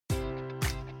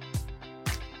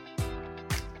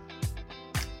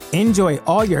Enjoy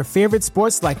all your favorite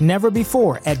sports like never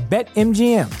before at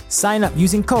BetMGM. Sign up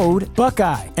using code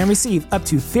Buckeye and receive up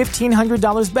to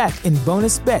 $1,500 back in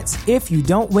bonus bets if you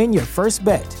don't win your first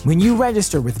bet. When you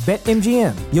register with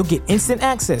BetMGM, you'll get instant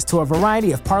access to a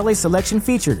variety of parlay selection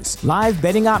features, live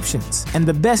betting options, and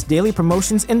the best daily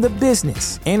promotions in the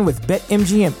business. And with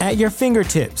BetMGM at your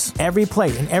fingertips, every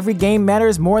play and every game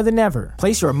matters more than ever.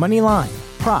 Place your money line,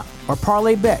 prop, or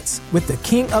parlay bets with the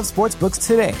king of sportsbooks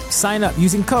today. Sign up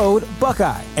using code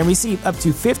Buckeye and receive up to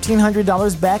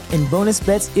 $1,500 back in bonus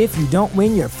bets if you don't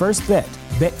win your first bet.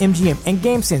 BetMGM and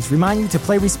GameSense remind you to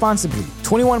play responsibly.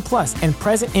 21 plus and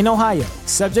present in Ohio,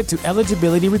 subject to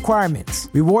eligibility requirements.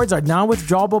 Rewards are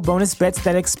non-withdrawable bonus bets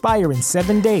that expire in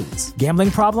 7 days. Gambling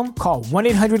problem? Call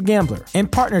 1-800-GAMBLER. In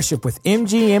partnership with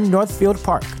MGM Northfield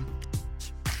Park.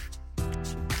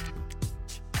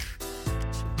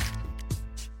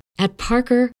 At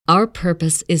Parker, our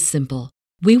purpose is simple.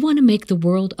 We want to make the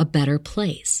world a better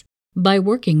place by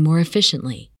working more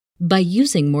efficiently, by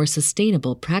using more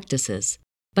sustainable practices,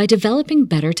 by developing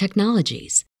better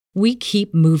technologies. We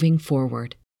keep moving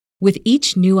forward. With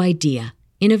each new idea,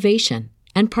 innovation,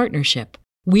 and partnership,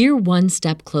 we're one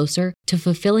step closer to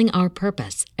fulfilling our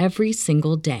purpose every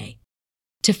single day.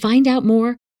 To find out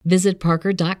more, visit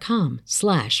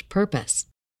parker.com/purpose.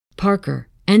 Parker,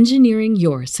 engineering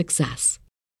your success.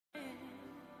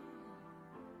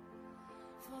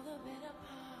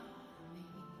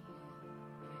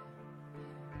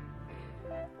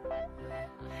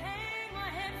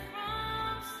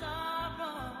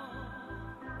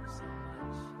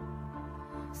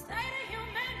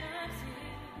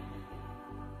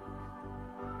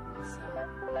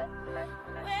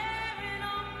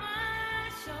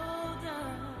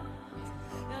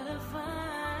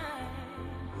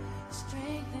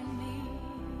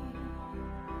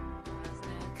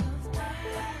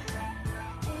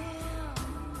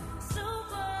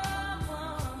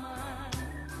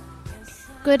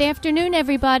 Good afternoon,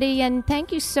 everybody, and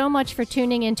thank you so much for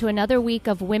tuning in to another week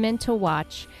of Women to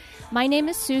Watch. My name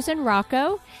is Susan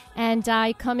Rocco, and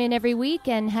I come in every week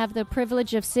and have the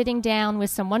privilege of sitting down with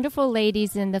some wonderful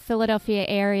ladies in the Philadelphia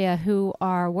area who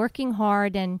are working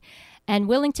hard and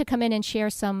willing to come in and share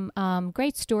some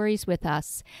great stories with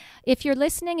us. If you're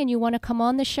listening and you want to come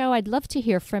on the show, I'd love to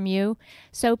hear from you.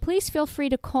 So please feel free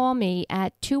to call me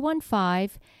at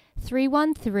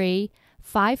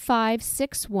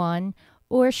 215-313-5561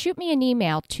 or shoot me an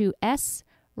email to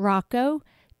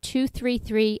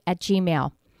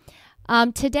srocco233@gmail.com.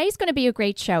 Today's going to be a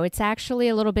great show. It's actually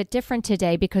a little bit different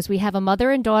today because we have a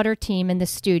mother and daughter team in the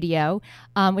studio,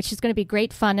 which is going to be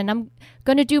great fun. And I'm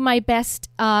going to do my best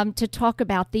to talk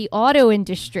about the auto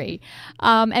industry.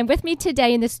 And with me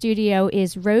today in the studio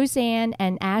is Roseanne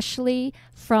and Ashley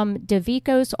from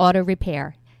DeVico's Auto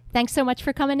Repair. Thanks so much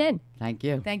for coming in. Thank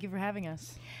you. Thank you for having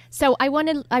us. So I want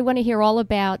to hear all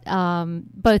about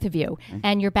both of you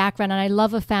and your background. And I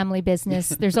love a family business.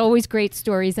 There's always great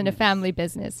stories in a family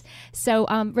business. So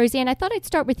Roseanne, I thought I'd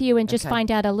start with you and just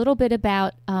find out a little bit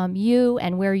about you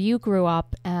and where you grew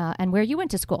up and where you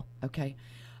went to school. Okay.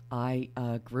 I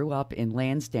grew up in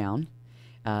Lansdowne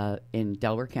in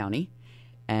Delaware County,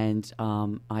 and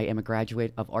I am a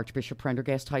graduate of Archbishop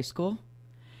Prendergast High School.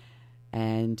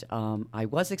 And I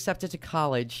was accepted to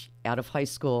college out of high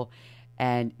school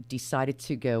and decided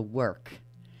to go work.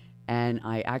 And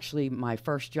my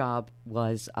first job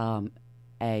was a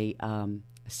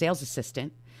sales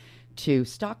assistant to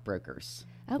stockbrokers,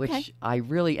 which I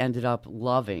really ended up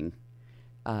loving.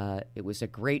 It was a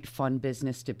great, fun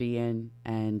business to be in,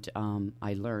 and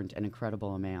I learned an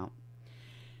incredible amount.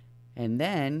 And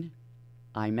then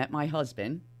I met my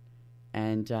husband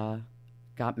and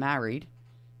got married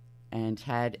and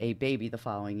had a baby the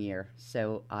following year.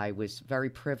 So I was very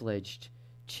privileged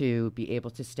to be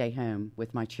able to stay home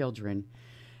with my children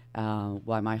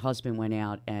while my husband went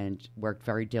out and worked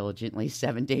very diligently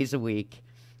 7 days a week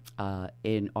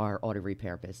in our auto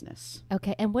repair business.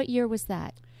 Okay, and what year was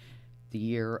that? The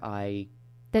year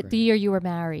the year you were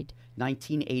married?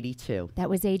 1982. That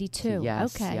was 82.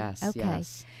 Yes, okay. yes, okay.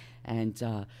 yes.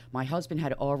 And my husband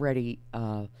had already,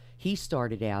 he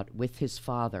started out with his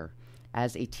father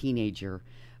as a teenager.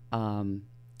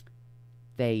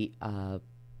 They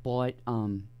bought,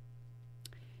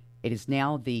 it is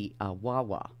now the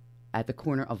Wawa at the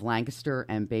corner of Lancaster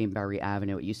and Bainbury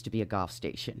Avenue. It used to be a golf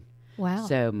station. Wow.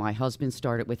 So my husband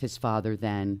started with his father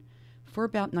then for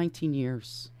about 19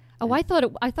 years. Oh, I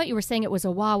thought you were saying it was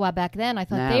a Wawa back then. I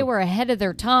thought they were ahead of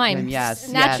their time. Yes,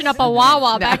 snatching up a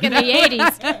Wawa back in the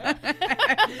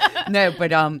 80s. No,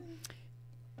 but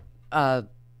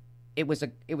it was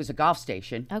a golf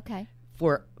station. Okay.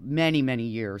 For many, many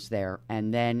years there,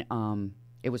 and then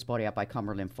it was bought out by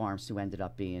Cumberland Farms, who ended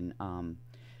up being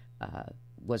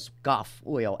was Gulf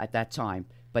Oil at that time.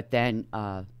 But then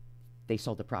they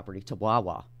sold the property to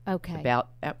Wawa. Okay.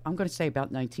 I'm going to say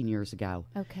about 19 years ago.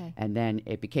 Okay. And then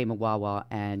it became a Wawa,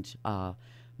 and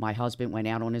my husband went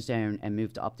out on his own and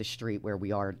moved up the street where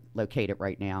we are located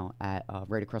right now, at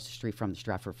right across the street from the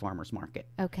Stratford Farmers Market.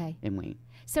 Okay. In Wayne.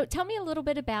 So tell me a little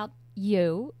bit about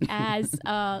you as,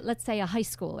 let's say, a high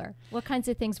schooler. What kinds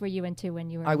of things were you into when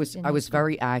you were? I was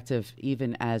very active,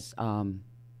 even as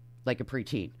like a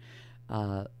preteen.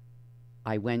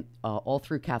 I went all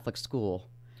through Catholic school,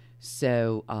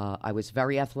 so I was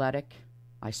very athletic.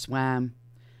 I swam.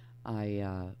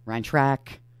 I ran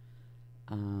track.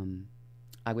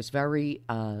 I was very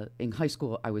in high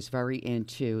school. I was very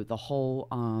into the whole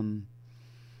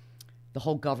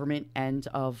government end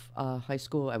of high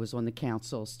school. I was on the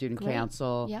council, student Great.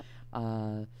 Council. Yep.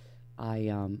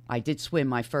 I did swim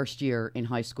my first year in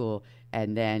high school,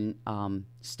 and then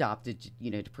stopped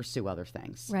to pursue other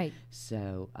things. Right.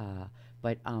 So,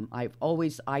 but I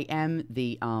am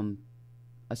the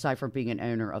aside from being an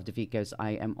owner of DeVico's,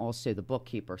 I am also the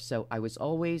bookkeeper. So I was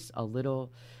always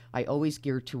I always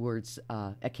geared towards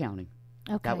accounting.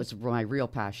 Okay. That was my real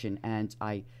passion, and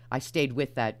I stayed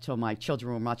with that till my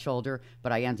children were much older,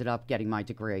 but I ended up getting my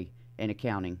degree in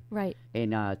accounting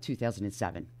in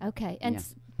 2007. Okay. And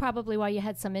probably why you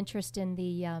had some interest in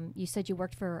the, you said you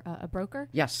worked for a broker?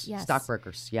 Yes,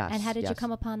 stockbrokers, yes. And how did you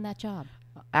come upon that job?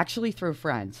 Actually, through a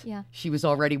friend. Yeah. She was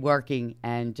already working,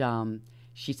 and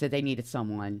she said they needed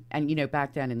someone. And,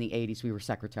 back then in the 80s, we were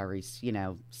secretaries,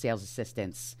 sales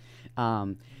assistants.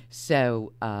 And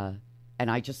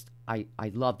I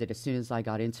loved it. As soon as I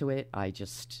got into it, I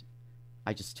just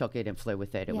took it and flew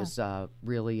with it. It was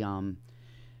really,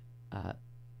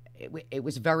 it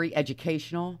was very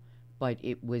educational, but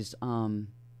it was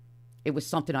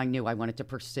something I knew I wanted to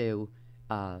pursue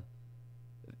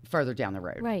further down the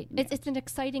road. Right. Yeah. It's an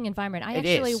exciting environment. I it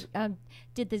actually is.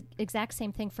 Did the exact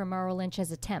same thing for Merrill Lynch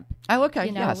as a temp. Oh, okay.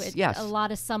 Yes. A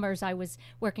lot of summers I was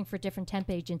working for different temp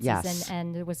agencies,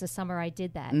 and there was a summer I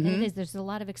did that. Mm-hmm. And there's a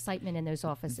lot of excitement in those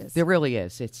offices. There really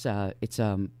is. It's a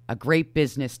great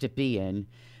business to be in,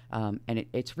 and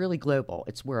it's really global.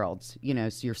 It's worlds. So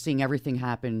you're seeing everything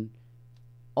happen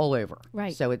all over.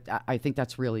 Right. So I think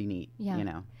that's really neat.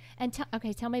 Yeah. And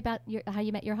tell me about how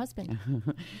you met your husband.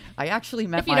 I actually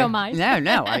met. If you don't mind.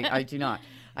 No, I do not.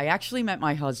 I actually met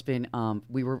my husband.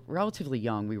 We were relatively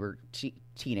young. We were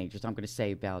teenagers. I'm going to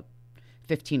say about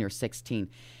 15 or 16,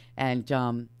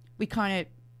 and we kind of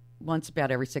once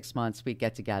about every 6 months we'd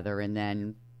get together, and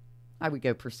then I would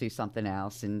go pursue something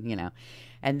else, and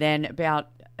and then about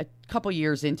a couple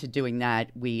years into doing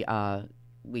that, we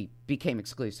became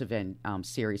exclusive and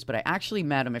serious. But I actually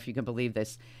met him, if you can believe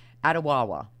this, at a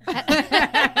Wawa. Okay,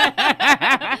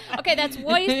 that's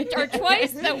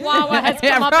twice that Wawa has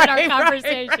come up in our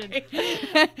conversation.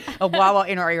 Right. A Wawa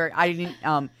in our area.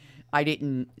 I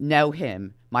didn't know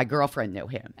him. My girlfriend knew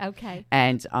him. Okay.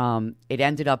 And it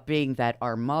ended up being that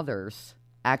our mothers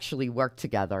actually worked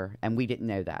together, and we didn't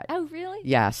know that. Oh, really?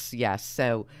 Yes.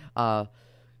 So the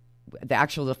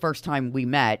first time we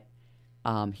met,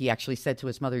 he actually said to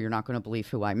his mother, "You're not going to believe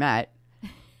who I met."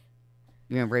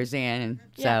 Roseanne. And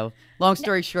so, long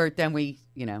story short, then we,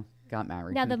 got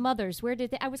married. Now, the mothers, where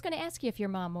did I was going to ask you if your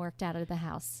mom worked out of the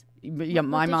house. Yeah,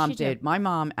 my mom did. My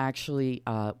mom actually,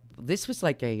 this was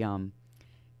like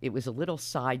it was a little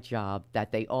side job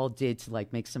that they all did to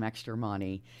like make some extra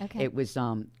money. Okay. It was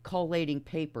collating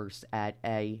papers at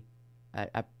a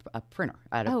printer,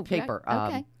 at a paper.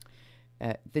 Okay.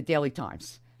 The Daily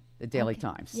Times. The Daily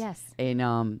Times. Yes.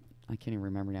 And I can't even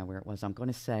remember now where it was. I'm going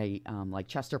to say like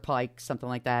Chester Pike, something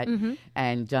like that. Mm-hmm.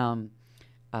 And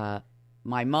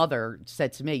my mother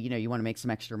said to me, you want to make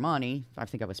some extra money. I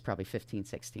think I was probably 15,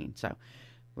 16. So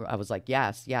I was like,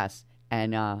 yes.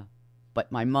 And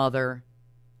but my mother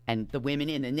and the women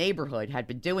in the neighborhood had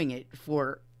been doing it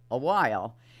for a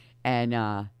while.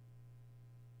 And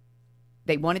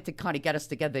they wanted to kind of get us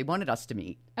together. They wanted us to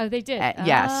meet. Oh, they did?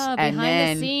 Yes. And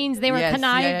behind the scenes, they were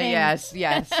conniving. Yes.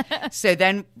 So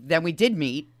then we did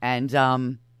meet,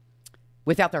 and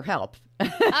without their help. All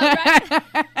right.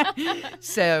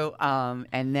 So,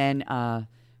 and then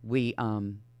we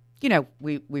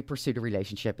pursued a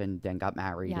relationship and then got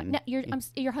married. Yeah. And, now,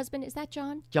 your husband, is that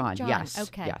John? John, yes.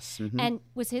 Okay. Yes. Mm-hmm. And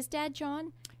was his dad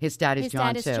John? His dad is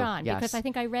John, too. Yes. Because I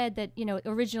think I read that,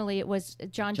 originally it was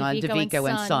John DeVico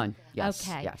and Son. Yes.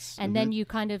 Okay. Yes. And then you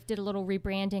kind of did a little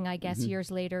rebranding, I guess,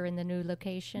 years later in the new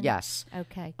location. Yes.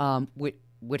 Okay.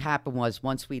 What happened was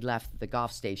once we left the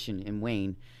Golf Station in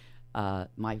Wayne,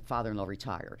 my father-in-law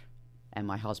retired, and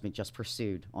my husband just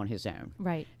pursued on his own.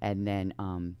 Right. And then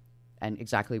and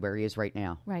exactly where he is right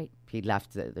now. Right. He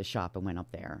left the shop and went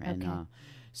up there. And Okay.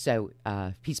 so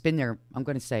he's been there, I'm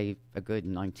going to say, a good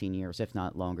 19 years, if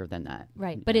not longer than that.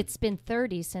 Right. But it's been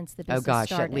 30 since the business gosh,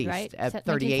 started, at least. right?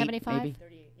 38 1975? maybe?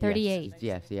 38.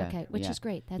 Yes, yeah. Okay, which yeah. is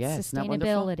great. That's Yeah, isn't that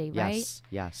wonderful? sustainability, right?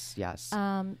 Yes.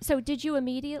 So did you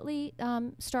immediately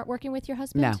start working with your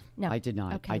husband? No, I did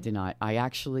not. Okay. I did not. I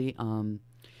actually,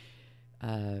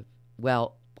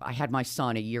 well, I had my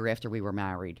son a year after we were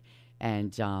married,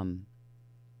 and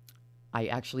I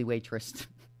actually waitressed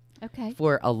Okay.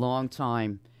 for a long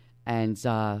time, and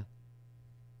I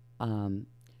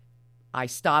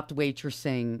stopped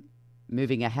waitressing,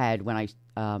 moving ahead when I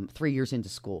 3 years into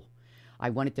school. I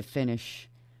wanted to finish,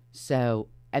 so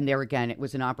and there again, it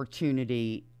was an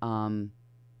opportunity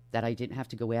that I didn't have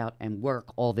to go out and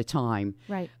work all the time.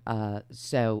 Right.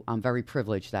 So I'm very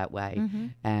privileged that way. Mm-hmm.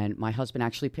 And my husband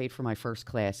actually paid for my first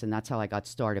class, and that's how I got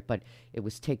started. But it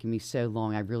was taking me so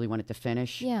long; I really wanted to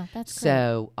finish. Yeah, that's great.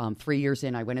 So 3 years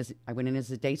in, I went in as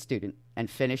a day student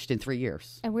and finished in 3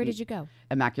 years. And where did you go?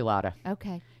 Immaculata.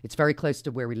 Okay. It's very close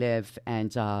to where we live,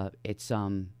 and it's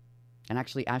and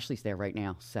actually Ashley's there right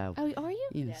now. So Oh, are you?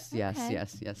 yes. Okay.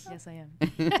 Yes, I am.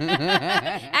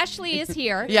 Ashley is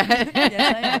here. Yeah.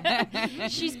 Yes, I am.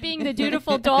 She's being the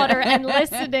dutiful daughter and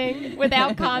listening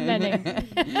without commenting.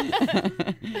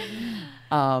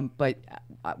 But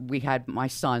we had my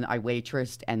son, I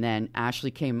waitressed, and then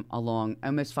Ashley came along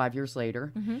almost 5 years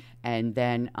later, and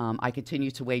then I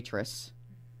continued to waitress.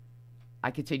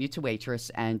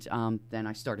 And then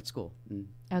I started school.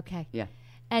 Okay. Yeah.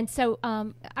 And so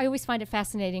I always find it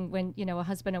fascinating when, a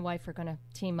husband and wife are going to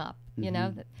team up.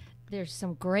 That there's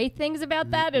some great things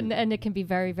about that, and it can be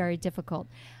very, very difficult.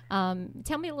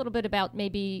 Tell me a little bit about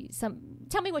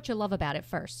tell me what you love about it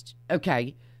first.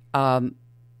 Okay.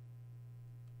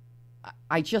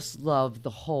 I just love the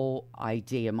whole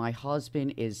idea. My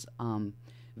husband is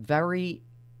very,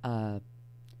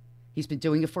 he's been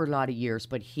doing it for a lot of years,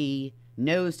 but he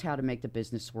knows how to make the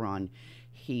business run.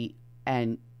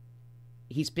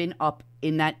 He's been up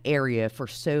in that area for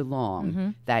so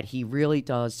long that he really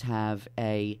does have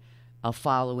a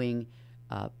following.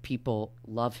 People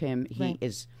love him. Right.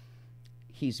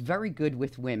 He's very good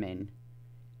with women.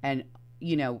 And,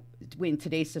 in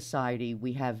today's society,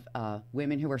 we have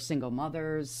women who are single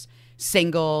mothers,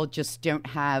 just don't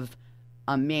have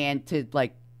a man to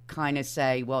kind of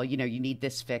say, well, you need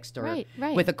this fixed or Right,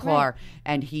 with a car. right.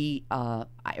 And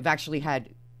I've actually had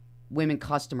women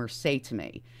customers say to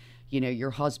me,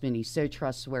 your husband, he's so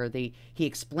trustworthy. He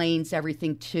explains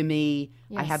everything to me.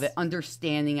 I have an Yes.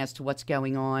 understanding as to what's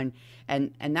going on.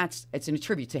 And it's a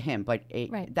tribute to him. But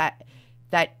Right. that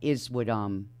is what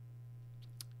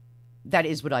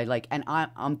I like. And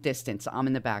I'm distant. I'm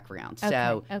in the background.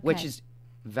 So, Okay, which okay. is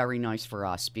very nice for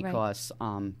us because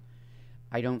I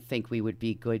don't think we would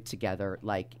be good together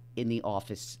in the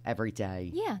office every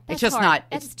day. Yeah, that's it's just hard. not.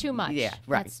 That's too much. Yeah,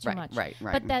 right, That's too right, much. right.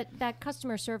 But that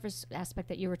customer service aspect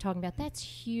that you were talking about, that's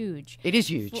huge. It is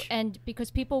huge. And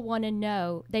because people want to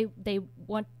know, they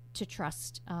want to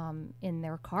trust in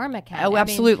their car mechanic. Oh,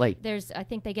 absolutely. I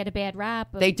think they get a bad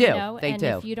rap. They do. They and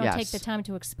do. if you don't take Yes. the time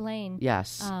to explain,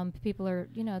 Yes. people are,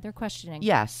 they're questioning.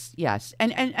 Yes,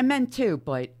 and men too.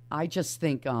 But I just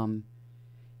think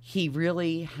he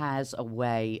really has a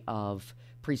way of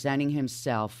presenting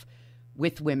himself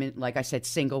with women, like I said,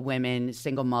 single women,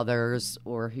 single mothers,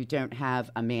 or who don't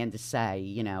have a man to say,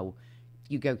 you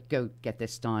go get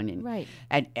this done, and Right.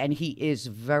 and he is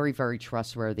very, very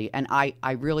trustworthy. And I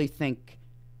really think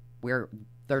where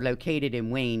they're located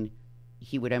in Wayne,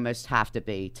 he would almost have to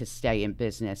be to stay in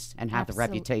business and have the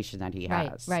reputation that he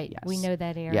has. Right. Yes. We know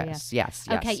that area. Yes.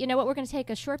 Okay, you know what? We're going to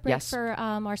take a short break Yes. for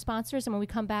our sponsors, and when we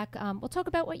come back, we'll talk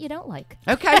about what you don't like.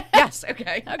 Okay. Yes.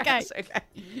 Okay. Okay. Yes, okay.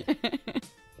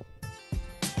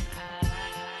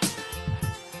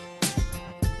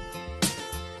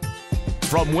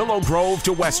 From Willow Grove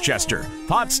to Westchester,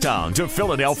 Pottstown to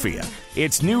Philadelphia,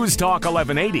 it's News Talk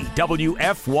 1180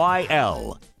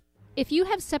 WFYL. If you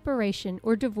have separation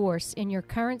or divorce in your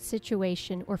current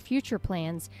situation or future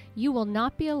plans, you will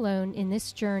not be alone in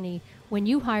this journey when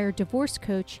you hire divorce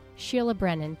coach Sheila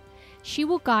Brennan. She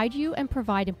will guide you and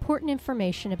provide important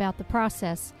information about the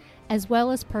process, as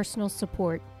well as personal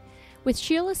support. With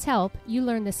Sheila's help, you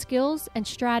learn the skills and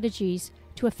strategies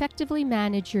to effectively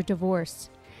manage your divorce.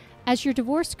 As your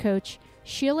divorce coach,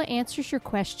 Sheila answers your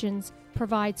questions,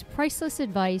 provides priceless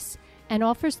advice, and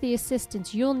offers the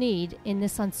assistance you'll need in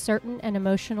this uncertain and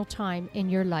emotional time in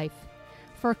your life.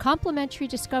 For a complimentary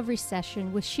discovery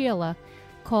session with Sheila,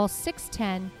 call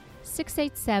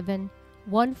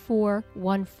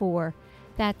 610-687-1414.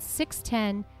 That's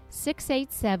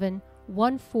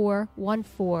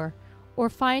 610-687-1414. or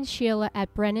find Sheila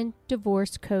at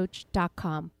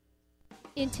BrennanDivorceCoach.com.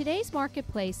 In today's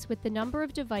marketplace, with the number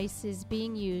of devices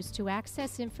being used to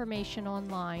access information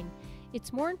online,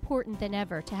 it's more important than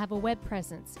ever to have a web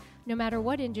presence, no matter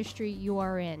what industry you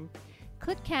are in.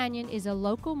 Click Canyon is a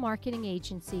local marketing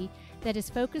agency that is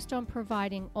focused on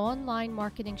providing online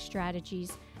marketing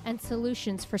strategies and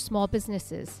solutions for small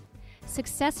businesses.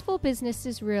 Successful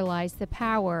businesses realize the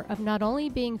power of not only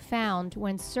being found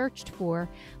when searched for,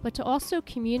 but to also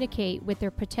communicate with their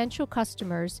potential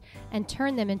customers and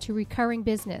turn them into recurring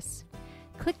business.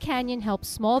 Click Canyon helps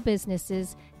small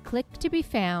businesses click to be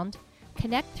found,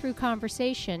 connect through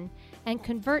conversation, and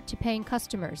convert to paying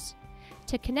customers.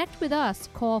 To connect with us,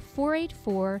 call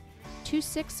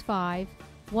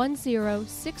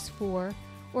 484-265-1064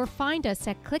 or find us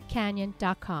at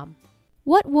clickcanyon.com.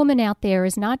 What woman out there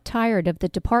is not tired of the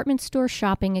department store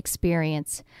shopping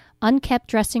experience? Unkept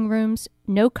dressing rooms,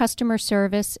 no customer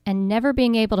service, and never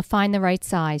being able to find the right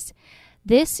size.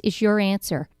 This is your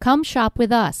answer. Come shop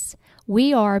with us.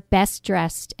 We are Best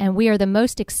Dressed, and we are the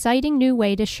most exciting new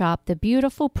way to shop the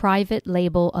beautiful private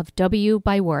label of W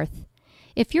by Worth.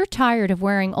 If you're tired of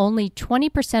wearing only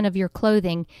 20% of your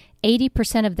clothing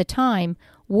 80% of the time,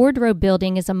 wardrobe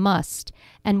building is a must,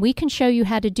 and we can show you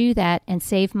how to do that and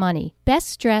save money.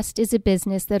 Best Dressed is a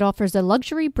business that offers a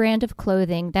luxury brand of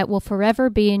clothing that will forever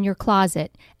be in your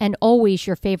closet and always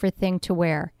your favorite thing to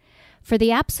wear. For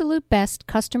the absolute best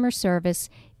customer service,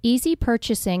 easy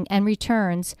purchasing and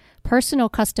returns, personal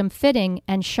custom fitting,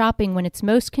 and shopping when it's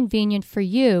most convenient for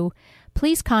you,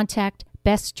 please contact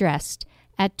Best Dressed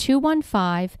at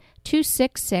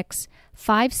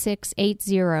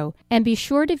 215-266-5680, and be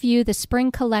sure to view the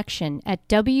spring collection at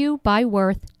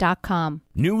wbyworth.com.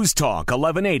 News Talk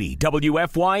 1180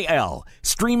 WFYL,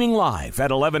 streaming live at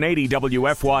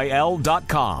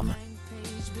 1180WFYL.com.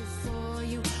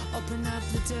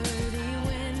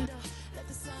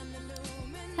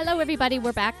 Hello, everybody.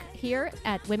 We're back here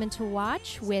at Women to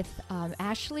Watch with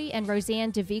Ashley and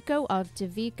Roseanne DeVico of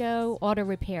DeVico Auto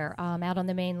Repair out on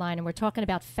the main line. And we're talking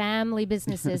about family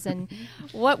businesses and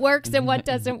what works and what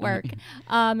doesn't work.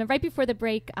 And right before the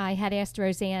break, I had asked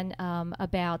Roseanne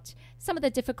about some of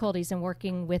the difficulties in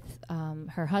working with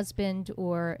her husband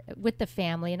or with the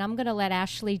family. And I'm going to let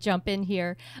Ashley jump in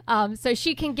here so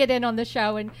she can get in on the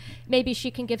show and maybe she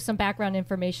can give some background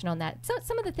information on that. So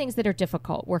some of the things that are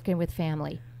difficult working with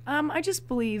family. I just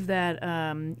believe that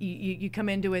you come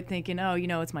into it thinking, oh,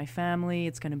 it's my family,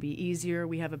 it's going to be easier,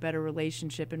 we have a better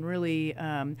relationship, and really,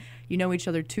 you know each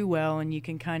other too well, and you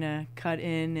can kind of cut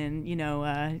in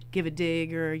and, give a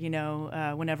dig or,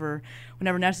 whenever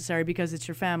necessary because it's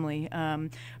your family.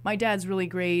 My dad's really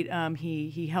great.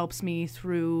 He helps me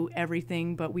through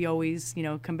everything, but we always,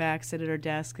 come back, sit at our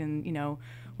desk, and,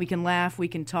 we can laugh, we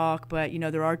can talk, but,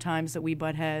 there are times that we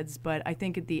butt heads. But I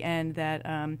think at the end that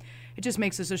it just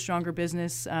makes us a stronger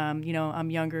business. I'm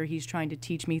younger. He's trying to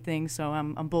teach me things, so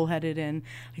I'm bullheaded, and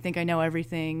I think I know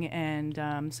everything.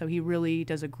 And so he really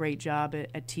does a great job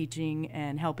at teaching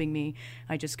and helping me.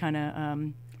 I just kind of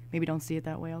maybe don't see it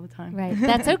that way all the time. Right.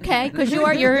 That's okay, because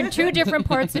you're in two different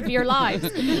parts of your lives.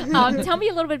 Tell me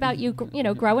a little bit about you,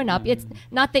 growing up. It's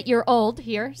not that you're old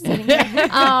here, sitting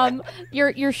here.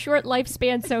 Your short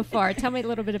lifespan so far. Tell me a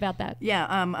little bit about that. Yeah.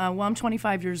 I'm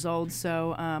 25 years old,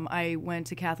 so I went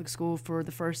to Catholic school for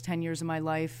the first 10 years of my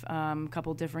life, a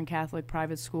couple different Catholic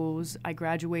private schools. I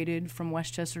graduated from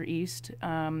Westchester East,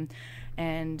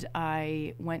 and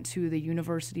I went to the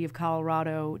University of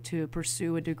Colorado to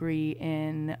pursue a degree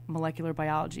in molecular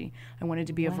biology. I wanted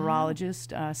to be a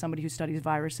virologist, somebody who studies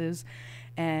viruses,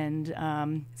 and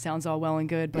sounds all well and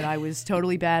good, but I was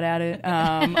totally bad at it.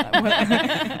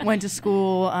 Went to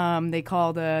school. They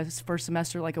called the first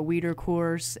semester like a weeder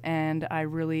course, and I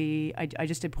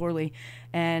just did poorly.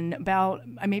 And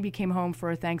I maybe came home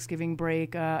for a Thanksgiving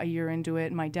break a year into it,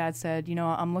 and my dad said,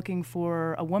 I'm looking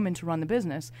for a woman to run the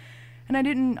business.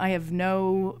 And I have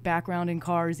no background in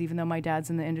cars, even though my dad's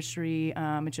in the industry.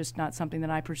 It's just not something that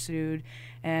I pursued.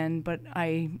 But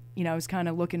I was kind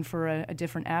of looking for a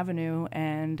different avenue.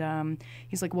 And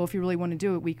he's like, well, if you really want to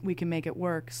do it, we can make it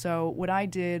work. So what I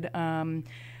did,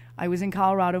 I was in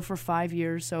Colorado for 5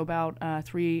 years. So about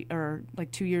 2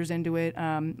 years into it,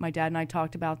 my dad and I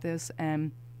talked about this.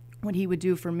 And what he would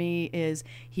do for me is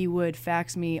he would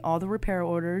fax me all the repair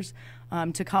orders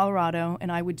to Colorado,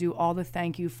 and I would do all the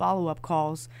thank you follow-up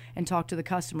calls and talk to the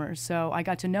customers. So I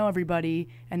got to know everybody,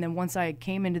 and then once I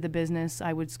came into the business,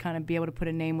 I would kind of be able to put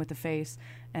a name with a face.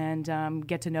 and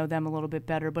get to know them a little bit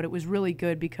better. But it was really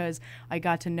good because I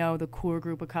got to know the core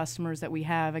group of customers that we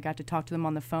have. I got to talk to them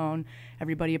on the phone.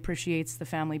 Everybody appreciates the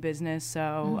family business.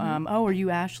 So, oh, are you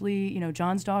Ashley,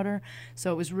 John's daughter?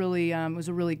 So it was really it was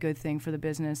a really good thing for the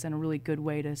business and a really good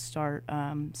way to start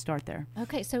there.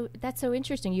 Okay, so that's so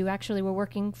interesting. You actually were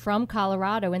working from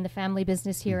Colorado in the family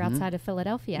business here outside of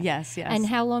Philadelphia. Yes. And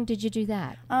how long did you do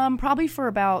that? Probably for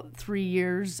about 3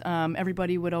 years.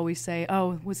 Everybody would always say,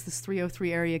 oh, what's this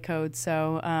 303 area code?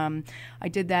 So I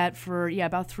did that for,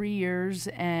 about 3 years,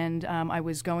 and I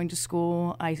was going to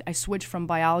school. I switched from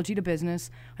biology to business.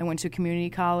 I went to community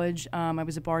college. I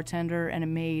was a bartender and a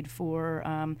maid for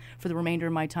the remainder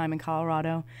of my time in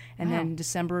Colorado. And then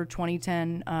December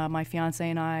 2010, my fiance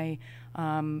and I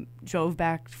drove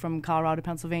back from Colorado to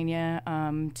Pennsylvania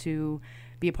to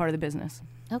be a part of the business.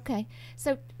 Okay.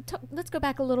 So let's go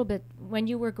back a little bit. When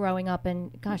you were growing up,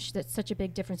 and gosh, that's such a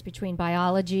big difference between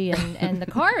biology and the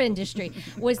car industry.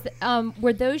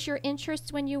 Were those your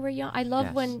interests when you were young? I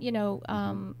love when,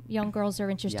 young girls are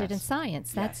interested in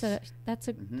science. That's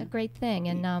a great thing.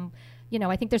 And,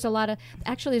 I think there's a lot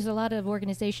of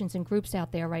organizations and groups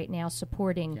out there right now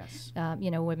supporting,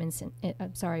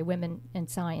 women in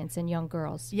science and young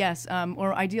girls. Yes,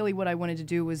 or ideally what I wanted to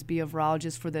do was be a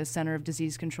virologist for the Center of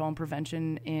Disease Control and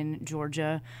Prevention in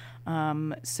Georgia.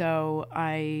 So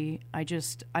I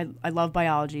love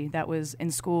biology. That was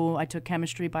in school. I took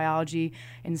chemistry, biology.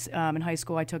 In high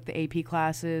school, I took the AP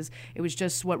classes. It was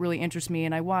just what really interested me.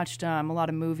 And I watched a lot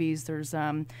of movies. There's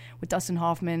with Dustin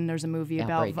Hoffman. There's a movie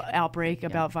about Outbreak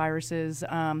about viruses.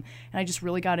 And I just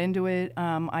really got into it.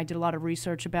 I did a lot of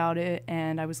research about it,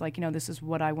 and I was like, this is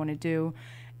what I want to do.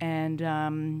 And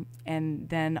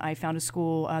then I found a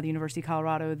school, the University of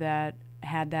Colorado, that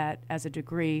had that as a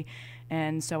degree,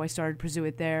 and so I started to pursue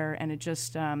it there, and it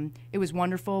just it was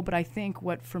wonderful. But I think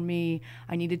for me,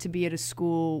 I needed to be at a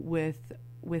school with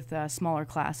smaller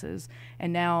classes,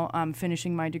 and now I'm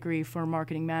finishing my degree for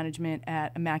marketing management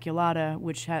at Immaculata,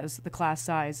 which has the class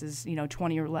size is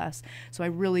 20 or less. So I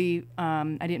really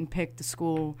I didn't pick the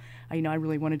school. I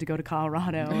really wanted to go to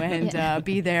Colorado and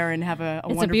be there and have a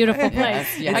wonderful. It's a beautiful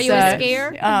place. Yes. Are you a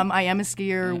skier? I am a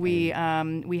skier. We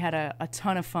had a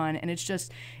ton of fun, and it's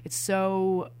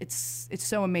so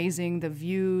amazing. The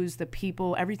views, the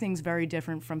people, everything's very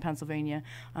different from Pennsylvania,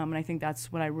 and I think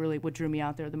that's what drew me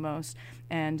out there the most.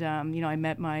 And I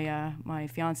met my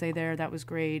fiance there. That was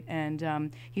great,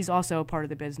 and he's also a part of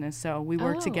the business. So we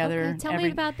work together. Okay. Tell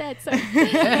me about that. So,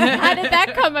 how did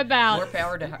that come about? More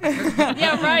power to her.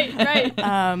 Yeah, right.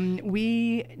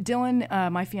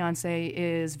 Dylan, my fiance,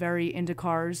 is very into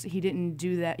cars. He didn't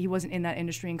do that. He wasn't in that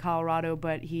industry in Colorado,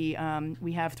 but we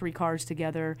have 3 cars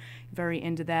together. Very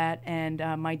into that, and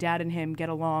my dad and him get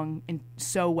along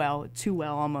so well, too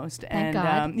well almost. Thank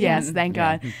God. Yes, thank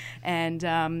God.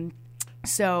 And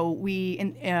so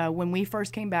when we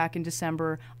first came back in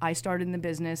December, I started in the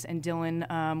business, and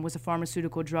Dylan was a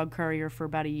pharmaceutical drug courier for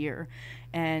about a year.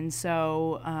 And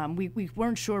so we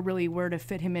weren't sure really where to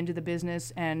fit him into the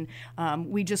business, and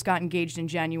we just got engaged in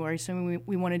January, so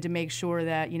we wanted to make sure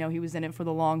that he was in it for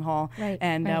the long haul,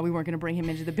 and we weren't going to bring him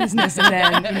into the business and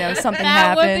then something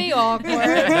happened. That would be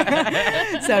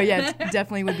awkward. So yeah, it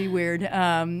definitely would be weird.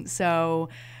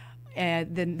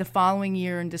 And then the following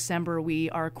year in December,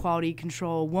 our quality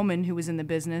control woman who was in the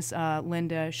business,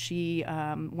 Linda, she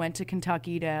went to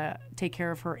Kentucky to take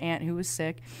care of her aunt who was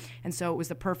sick. And so it was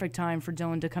the perfect time for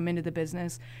Dylan to come into the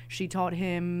business. She taught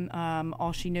him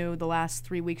all she knew the last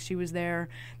 3 weeks she was there.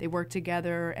 They worked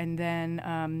together, and then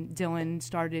Dylan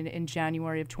started in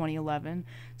January of 2011.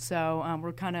 So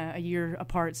we're kind of a year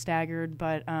apart, staggered,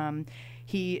 but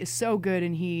he is so good,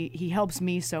 and he helps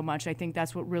me so much. I think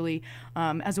that's what really,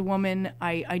 as a woman,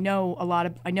 I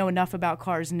know enough about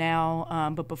cars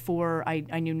now, but before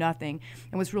I knew nothing.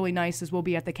 And what's really nice is we'll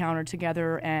be at the counter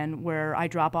together, and where I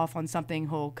drop off on something,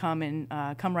 he'll come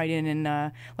right in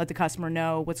and let the customer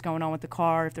know what's going on with the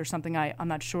car, if there's something I'm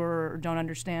not sure or don't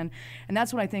understand. And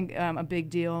that's what I think a big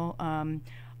deal.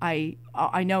 I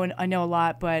know a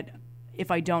lot, but if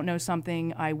I don't know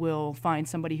something, I will find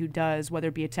somebody who does, whether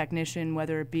it be a technician,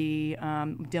 whether it be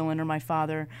Dylan or my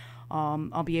father.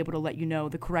 I'll be able to let you know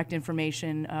the correct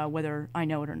information, whether I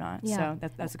know it or not. Yeah. So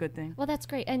that's a good thing. Well, that's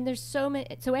great. And there's so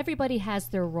many. So everybody has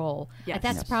their role. Yes.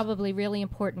 That's probably really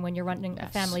important when you're running a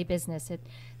family business.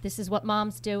 This is what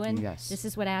Mom's doing. Yes. This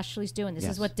is what Ashley's doing. This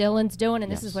is what Dylan's doing,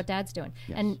 and this is what Dad's doing.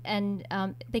 Yes.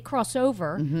 And they cross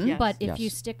over. Yes. But if you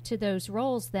stick to those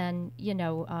roles, then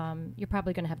you're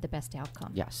probably going to have the best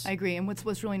outcome. Yes, I agree. And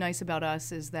what's really nice about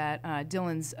us is that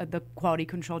Dylan's the quality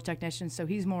control technician, so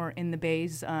he's more in the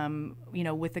bays.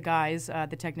 with the guys,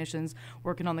 the technicians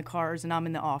working on the cars, and I'm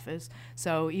in the office.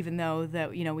 So even though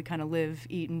that, we kind of live,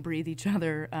 eat, and breathe each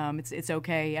other, it's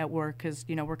okay at work because,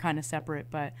 we're kind of separate,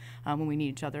 but when we need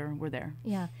each other, we're there.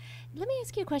 Yeah. Let me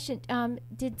ask you a question.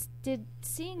 Did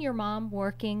seeing your mom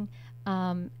working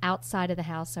outside of the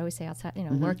house, I always say outside,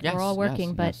 work, Yes, we're all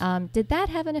working, yes. but did that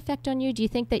have an effect on you? Do you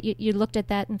think that you looked at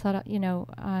that and thought,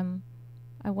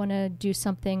 I want to do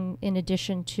something in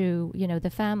addition to, the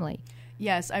family?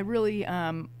 Yes, I really,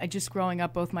 just growing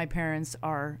up, both my parents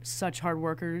are such hard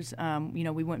workers.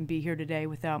 We wouldn't be here today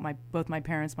without both my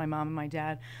parents, my mom and my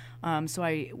dad.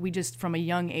 So we just, from a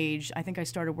young age, I think I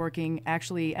started working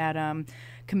actually at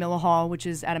Camilla Hall, which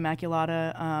is at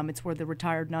Immaculata. It's where the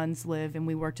retired nuns live, and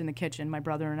we worked in the kitchen, my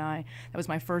brother and I. That was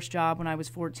my first job when I was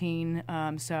 14.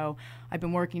 So I've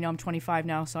been working, I'm 25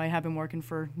 now, so I have been working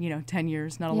for, 10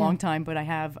 years, not a long time, but I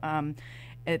have...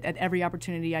 At every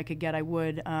opportunity I could get, I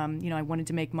would. I wanted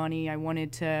to make money. I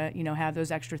wanted to, have those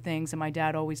extra things. And my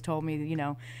dad always told me,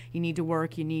 that, you need to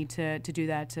work. You need to do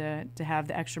that to have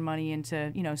the extra money and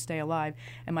to, stay alive.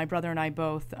 And my brother and I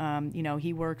both,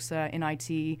 he works in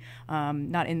IT,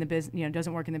 not in the business,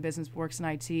 doesn't work in the business, but works in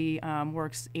IT,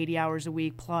 works 80 hours a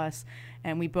week plus.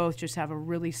 And we both just have a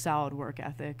really solid work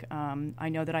ethic. I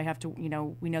know that I have to, we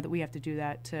know that we have to do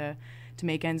that to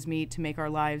make ends meet, to make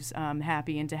our lives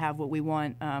happy, and to have what we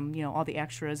want, all the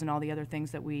extras and all the other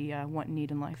things that we want and need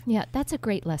in life. Yeah, that's a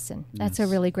great lesson. That's a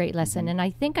really great lesson. And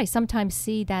I think I sometimes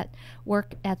see that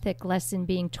work ethic lesson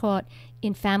being taught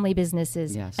in family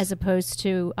businesses as opposed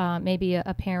to maybe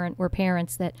a parent or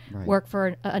parents that work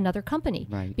for another company,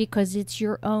 because it's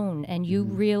your own, and you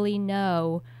really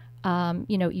know,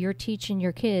 you're teaching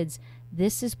your kids,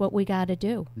 this is what we got to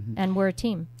do, and we're a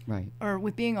team. Right. Or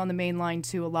with being on the main line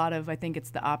too, I think it's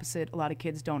the opposite. A lot of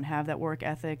kids don't have that work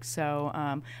ethic, so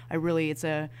it's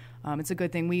a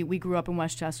good thing. We grew up in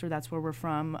Westchester, that's where we're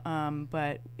from,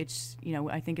 but it's,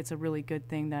 I think it's a really good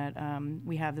thing that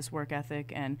we have this work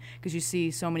ethic, and because you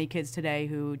see so many kids today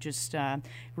who just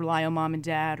rely on mom and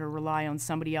dad or rely on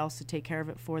somebody else to take care of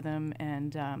it for them,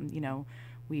 and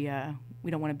we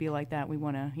don't want to be like that. We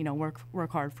want to,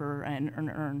 work hard for and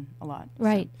earn a lot.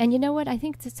 Right. So. And you know what? I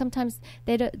think that sometimes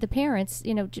the parents,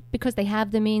 because they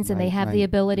have the means and they have the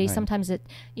ability, sometimes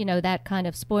that kind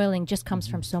of spoiling just comes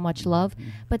from so much love.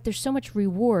 But there's so much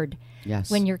reward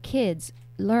when your kids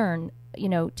learn,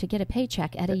 to get a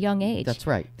paycheck at a young age. That's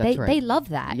right. They love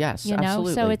that. Yes,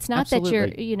 absolutely. So it's not that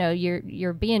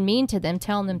you're being mean to them,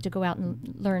 telling them to go out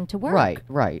and learn to work.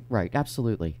 Right.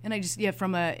 Absolutely. And I just,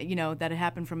 from that it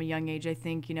happened from a young age, I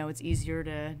think, it's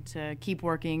easier to keep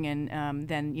working, and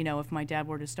then, if my dad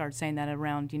were to start saying that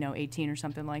around, 18 or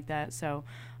something like that. So,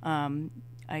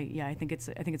 I think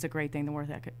it's a great thing, the work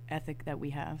ethic that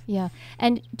we have. Yeah.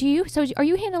 And are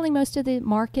you handling most of the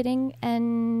marketing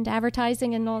and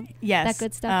advertising and all that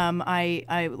good stuff?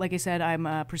 I like I said,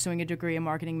 I'm pursuing a degree in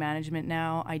marketing management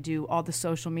now. I do all the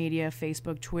social media,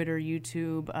 Facebook, Twitter,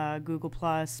 YouTube, Google+,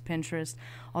 Pinterest,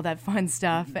 all that fun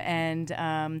stuff, and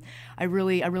I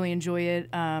really enjoy it.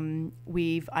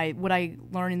 What I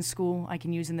learn in school, I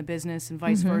can use in the business, and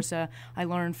vice versa. I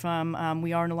learn from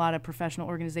we are in a lot of professional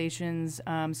organizations.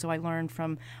 So I learned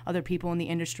from other people in the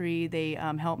industry. They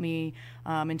help me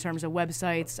in terms of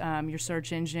websites, your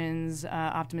search engines,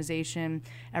 optimization,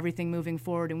 everything moving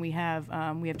forward. And we have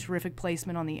terrific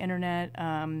placement on the internet.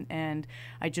 And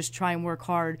I just try and work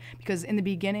hard, because in the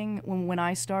beginning, when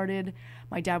I started,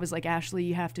 my dad was like, "Ashley,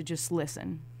 you have to just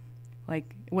listen."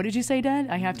 Like, what did you say, Dad?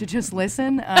 I have to just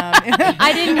listen?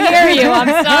 I didn't hear you. I'm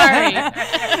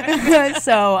sorry.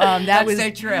 So that was so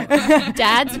true.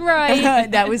 Dad's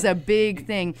right. That was a big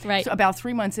thing. Right. So about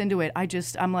 3 months into it,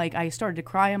 I started to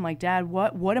cry. I'm like, Dad,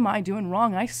 what am I doing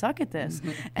wrong? I suck at this.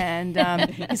 And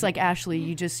he's like, Ashley,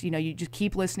 you just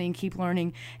keep listening, keep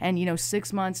learning. And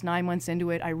 6 months, 9 months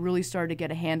into it, I really started to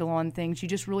get a handle on things. You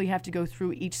just really have to go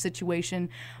through each situation.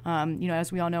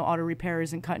 As we all know, auto repair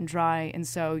isn't cut and dry, and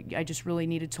so I just really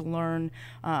needed to learn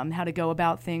how to go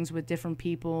about things with different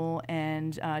people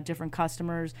and different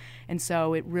customers. And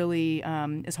so it really,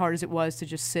 as hard as it was to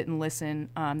just sit and listen,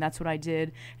 that's what I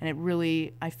did. And it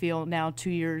really, I feel now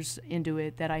 2 years into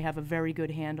it, that I have a very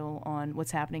good handle on what's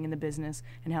happening in the business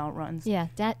and how it runs. Yeah,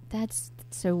 that's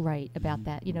so right about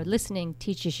that. Listening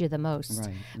teaches you the most.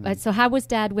 Right. But so how was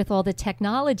Dad with all the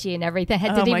technology and everything?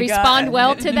 Did he my respond God.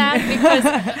 well to that?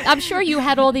 Because I'm sure you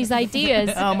had all these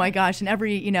ideas. Oh my gosh! And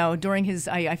every during his,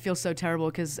 I feel so terrible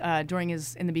because during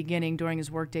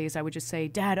his work days, I would just say,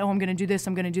 Dad, I'm going to do this,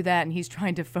 I'm going to do that. And he's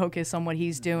trying to focus on what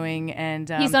he's doing. And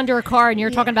he's under a car and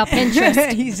you're talking about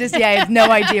Pinterest. He's just, he has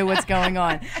no idea what's going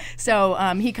on. So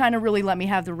he kind of really let me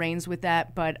have the reins with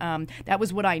that. But that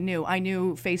was what I knew. I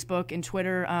knew Facebook and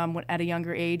Twitter at a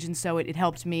younger age. And so it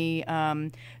helped me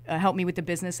with the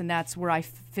business. And that's where I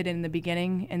fit in the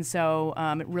beginning. And so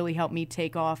it really helped me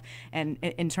take off. And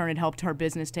in turn, it helped our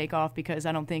business take off, because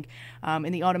I don't think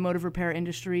in the automotive repair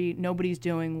industry, nobody's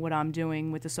doing what I'm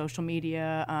doing with the social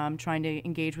media, trying to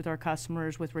engage with our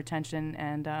customers with retention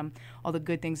and all the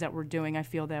good things that we're doing. I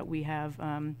feel that we have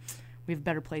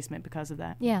better placement because of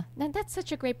that. Yeah, and that's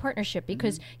such a great partnership,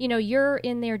 because you're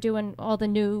in there doing all the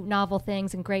new novel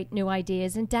things and great new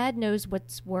ideas, and Dad knows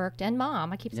what's worked, and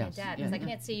Mom. I keep saying Dad because I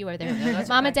can't see you over there.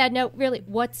 Mom and Dad know really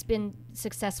what's been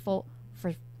successful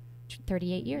for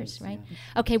 38 years, right?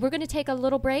 Yeah. Okay, we're going to take a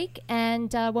little break,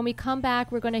 and when we come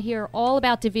back, we're going to hear all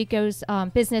about DeVico's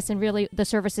business and really the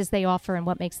services they offer and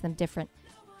what makes them different.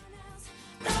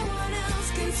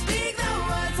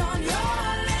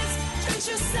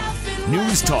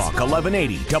 News Talk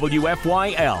 1180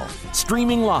 WFYL.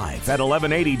 Streaming live at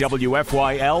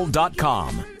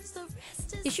 1180WFYL.com.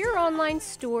 Is your online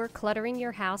store cluttering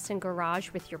your house and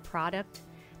garage with your product?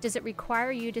 Does it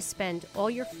require you to spend all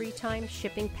your free time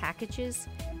shipping packages,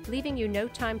 leaving you no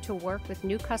time to work with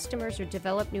new customers or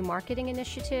develop new marketing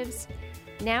initiatives?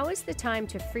 Now is the time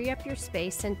to free up your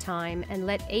space and time and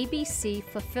let ABC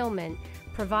Fulfillment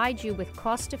provide you with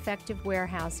cost-effective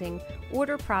warehousing,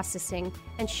 order processing,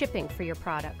 and shipping for your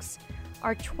products.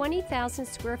 Our 20,000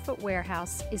 square foot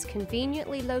warehouse is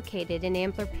conveniently located in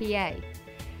Ambler, PA.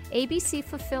 ABC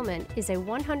Fulfillment is a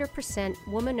 100%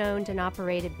 woman-owned and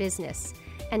operated business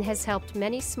and has helped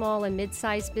many small and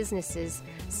mid-sized businesses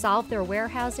solve their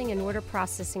warehousing and order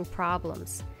processing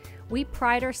problems. We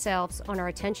pride ourselves on our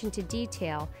attention to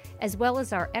detail as well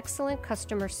as our excellent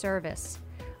customer service.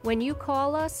 When you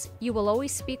call us, you will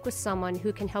always speak with someone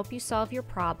who can help you solve your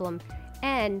problem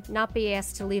and not be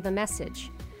asked to leave a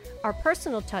message. Our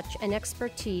personal touch and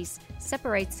expertise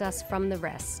separates us from the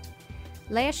rest.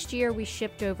 Last year, we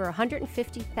shipped over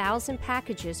 150,000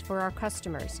 packages for our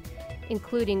customers,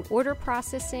 including order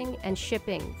processing and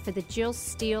shipping for the Jill's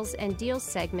Steals and Deals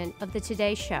segment of the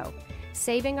Today Show,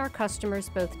 saving our customers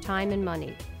both time and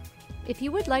money. If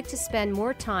you would like to spend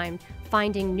more time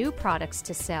finding new products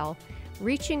to sell,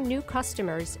 reaching new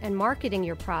customers, and marketing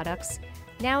your products,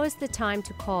 now is the time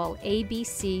to call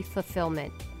ABC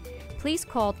Fulfillment. Please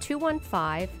call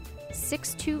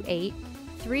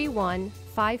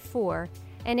 215-628-3154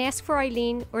 and ask for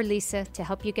Eileen or Lisa to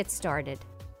help you get started.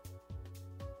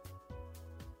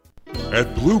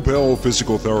 At Bluebell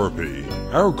Physical Therapy,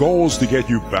 our goal is to get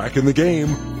you back in the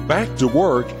game, back to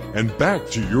work, and back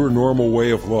to your normal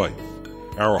way of life.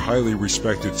 Our highly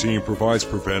respected team provides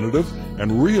preventative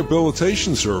and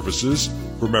rehabilitation services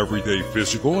from everyday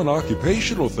physical and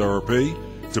occupational therapy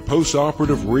to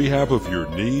post-operative rehab of your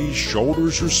knees,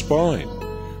 shoulders, or spine.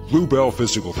 Bluebell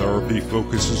Physical Therapy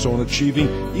focuses on achieving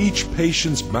each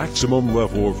patient's maximum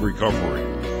level of recovery.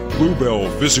 Bluebell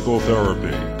Physical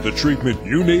Therapy, the treatment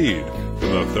you need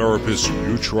from the therapist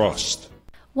you trust.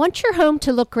 Want your home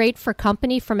to look great for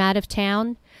company from out of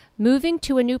town? Moving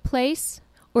to a new place?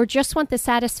 Or just want the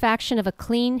satisfaction of a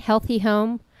clean, healthy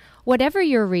home? Whatever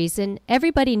your reason,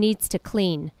 everybody needs to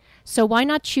clean. So why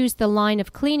not choose the line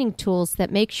of cleaning tools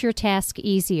that makes your task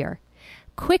easier?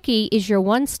 Quickie is your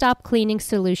one-stop cleaning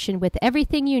solution with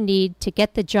everything you need to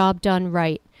get the job done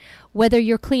right. Whether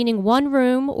you're cleaning one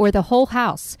room or the whole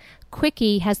house,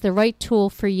 Quickie has the right tool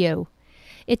for you.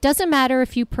 It doesn't matter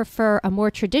if you prefer a more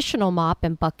traditional mop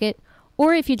and bucket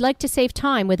or if you'd like to save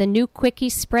time with a new Quickie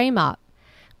spray mop.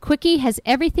 Quickie has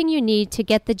everything you need to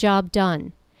get the job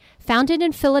done. Founded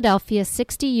in Philadelphia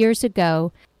 60 years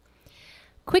ago,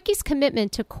 Quickie's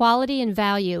commitment to quality and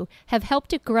value have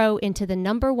helped it grow into the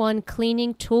 #1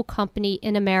 cleaning tool company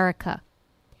in America.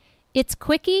 It's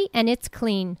Quickie and it's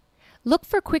clean. Look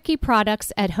for Quickie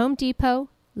products at Home Depot,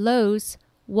 Lowe's,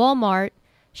 Walmart,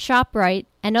 ShopRite,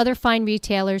 and other fine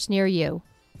retailers near you.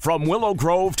 From Willow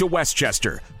Grove to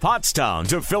Westchester, Pottstown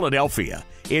to Philadelphia,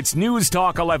 it's News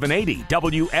Talk 1180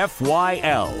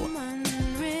 WFYL.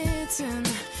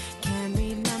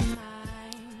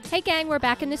 Hey gang, we're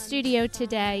back in the studio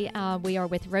today. We are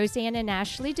with Roseanne and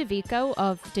Ashley DeVico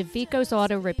of DeVico's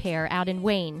Auto Repair out in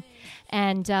Wayne.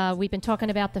 And we've been talking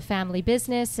about the family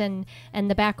business and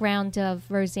the background of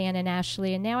Roseanne and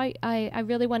Ashley. And now I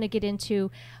really want to get into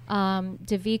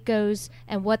DeVico's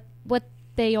and what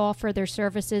they offer, their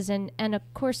services. And of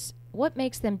course, what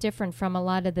makes them different from a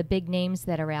lot of the big names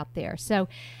that are out there? So,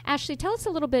 Ashley, tell us a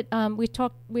little bit.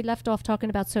 We left off talking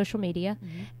about social media,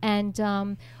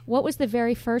 and what was the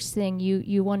very first thing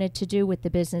you wanted to do with the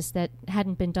business that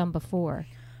hadn't been done before?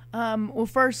 Well,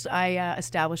 first I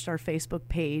established our Facebook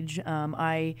page. When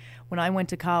I went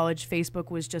to college,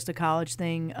 Facebook was just a college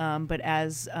thing. But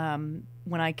as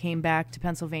when I came back to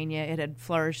Pennsylvania, it had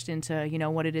flourished into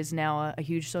what it is now, a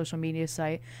huge social media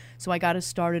site. So I got us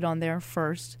started on there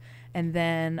first. And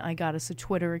then I got us a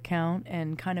Twitter account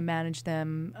and kind of managed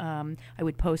them. I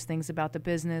would post things about the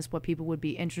business, what people would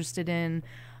be interested in.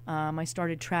 I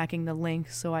started tracking the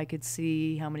links so I could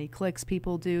see how many clicks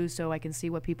people do, so I can see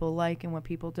what people like and what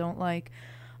people don't like.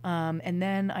 And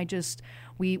then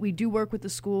we do work with the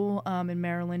school in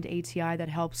Maryland, ATI, that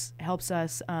helps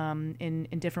us in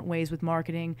different ways with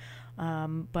marketing.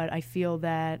 But I feel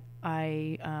that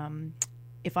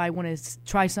if I want to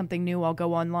try something new, I'll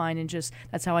go online and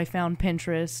that's how I found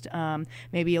Pinterest.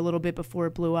 Maybe a little bit before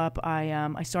it blew up,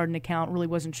 I started an account, really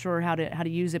wasn't sure how to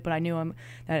use it, but I knew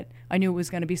it was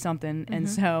going to be something. And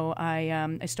so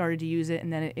I started to use it,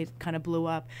 and then it kind of blew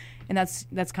up. And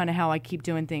that's kind of how I keep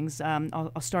doing things.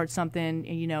 I'll start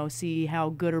something, see how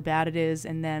good or bad it is,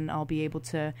 and then I'll be able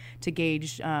to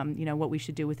gauge, what we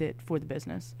should do with it for the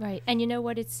business. Right. And you know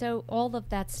what? All of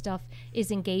that stuff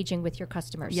is engaging with your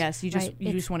customers. Yes, you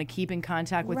just want to keep in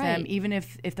contact with them, even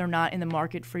if they're not in the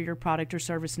market for your product or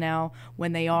service now.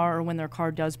 When they are, or when their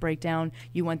car does break down,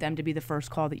 you want them to be the first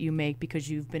call that you make because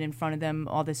you've been in front of them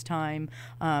all this time.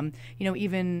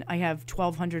 Even I have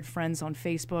 1,200 friends on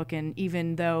Facebook, and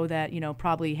even though that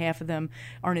probably half of them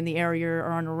aren't in the area or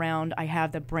aren't around, I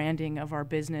have the branding of our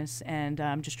business, and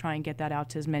just try and get that out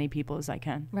to as many people as I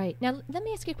can. Right. Now, let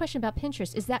me ask you a question about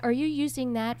Pinterest. Are you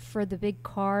using that for the big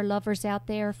car lovers out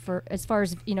there, for as far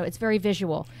as, it's very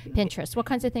visual, Pinterest? What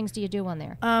kinds of things do you do on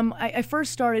there? I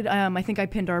first started, I think I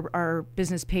pinned our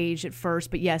business page at first,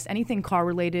 but yes, anything car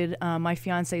related. My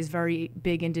fiance is very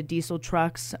big into diesel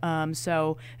trucks,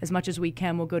 so as much as we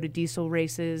can, we'll go to diesel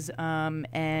races,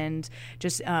 and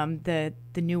just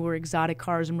the newer exotic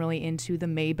cars. I'm really into the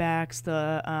Maybachs,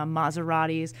 the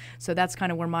Maseratis, so that's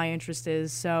kind of where my interest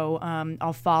is. So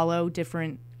I'll follow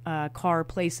different car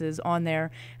places on there,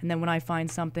 and then when I find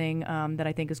something that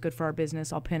I think is good for our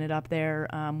business, I'll pin it up there,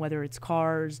 whether it's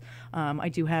cars. I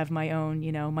do have my own,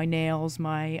 my nails,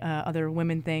 my other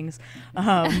women things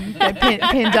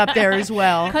pinned up there as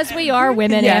well. Because we are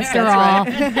women, yes, after all.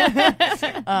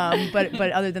 Right.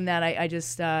 But other than that, I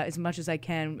just, as much as I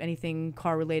can, anything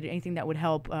car related, anything that would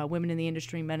help women in the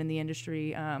industry, men in the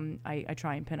industry, I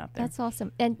try and pin up there. That's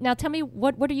awesome. And now tell me,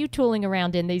 what are you tooling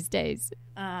around in these days?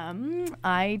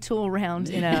 I tool around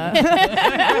in a...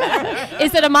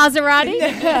 Is it a Maserati?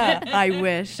 I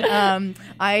wish.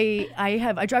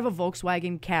 I drive a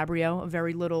Volkswagen Cabrio, a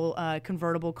very little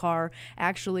convertible car.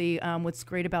 Actually, what's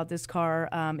great about this car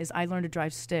is I learned to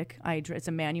drive stick. It's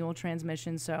a manual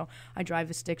transmission, so I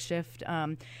drive a stick shift.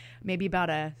 Maybe about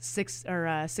 6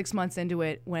 months into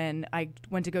it, when I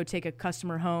went to go take a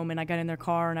customer home, and I got in their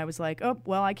car, and I was like, oh,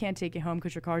 well, I can't take you home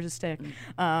because your car's a stick.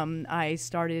 I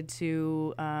started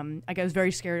to, I was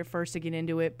very scared at first to get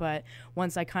into it, but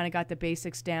once I kind of got the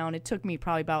basics down, it took me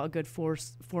probably about a good 4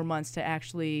 months to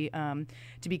actually,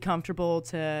 to be comfortable,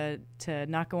 to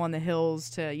not go on the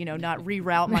hills, to, not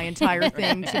reroute my entire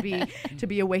thing to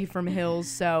be away from hills.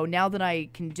 So now that I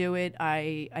can do it,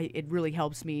 it really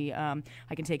helps me. I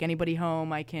can take anybody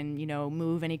home. I can,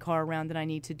 move any car around that I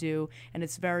need to do. And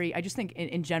it's I just think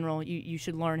in general, you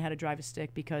should learn how to drive a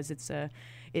stick, because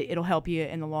it'll help you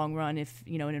in the long run if,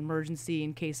 an emergency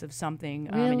in case of something.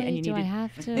 Really? And you Do need I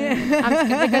have to?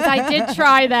 Because I did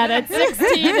try that at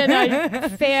 16 and I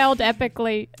failed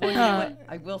epically. Well, you know what?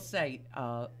 I will say,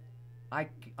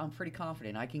 I'm pretty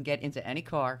confident I can get into any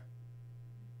car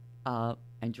and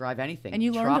drive anything. And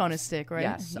you learned on a stick, right?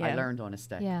 Yes, yeah. I learned on a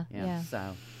stick. Yeah.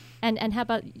 So. And how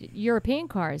about European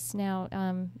cars? Now,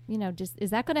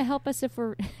 is that going to help us if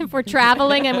we're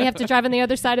traveling and we have to drive on the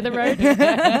other side of the road?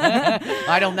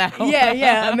 I don't know.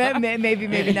 Yeah.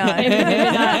 Maybe not.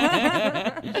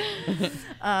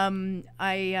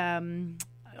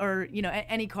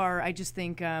 Any car. I just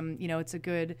think it's a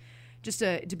good. Just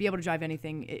to be able to drive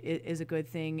anything is a good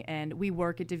thing, and we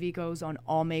work at DeVico's on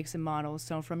all makes and models.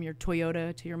 So from your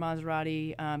Toyota to your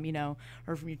Maserati,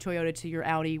 or from your Toyota to your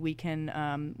Audi, we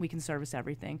can service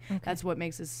everything. Okay. That's what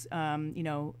makes us,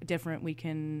 different. We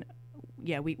can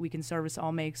we can service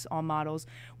all makes, all models.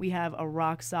 We have a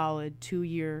rock solid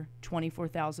 2-year,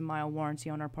 24,000-mile warranty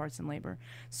on our parts and labor.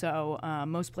 So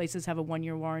most places have a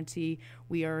 1-year warranty.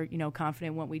 We are,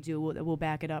 confident what we do, we'll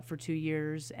back it up for 2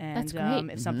 years. And That's great.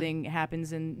 If something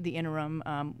happens in the interim,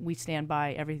 we stand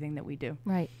by everything that we do.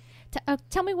 Right.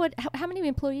 Tell me how many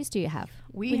employees do you have?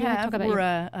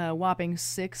 We're a whopping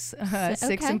six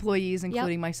employees,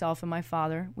 including myself and my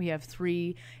father. We have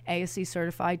 3 ASC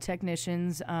certified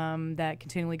technicians that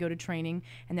continually go to training,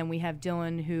 and then we have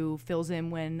Dylan, who fills in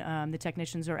when the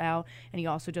technicians are out, and he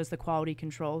also does the quality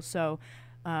control. So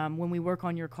when we work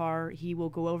on your car, he will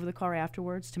go over the car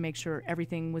afterwards to make sure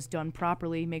everything was done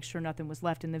properly, make sure nothing was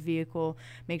left in the vehicle,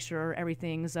 make sure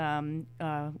everything's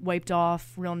wiped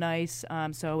off real nice,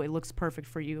 so it looks perfect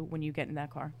for you when you get in that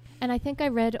car. And I think I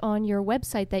read on your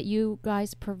website that you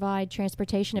guys provide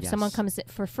transportation if someone comes in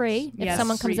for free. If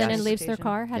someone comes in and leaves their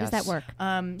car, how does that work?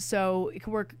 So it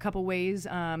can work a couple ways.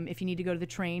 If you need to go to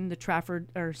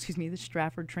the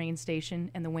Stratford train station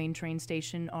and the Wayne train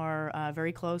station are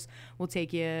very close. We'll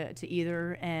take you to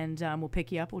either, and we'll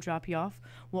pick you up, we'll drop you off.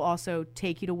 We'll also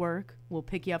take you to work. We'll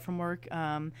pick you up from work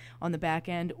on the back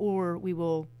end, or we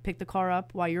will pick the car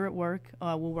up while you're at work.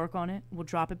 We'll work on it. We'll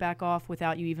drop it back off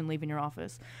without you even leaving your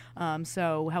office.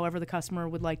 So however the customer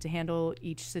would like to handle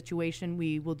each situation,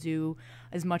 we will do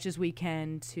as much as we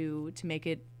can to make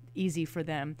it easy for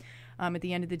them. At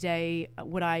the end of the day,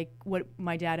 what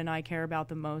my dad and I care about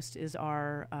the most is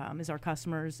our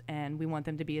customers, and we want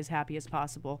them to be as happy as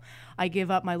possible. I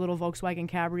give up my little Volkswagen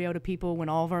Cabrio to people when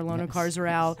all of our loaner cars are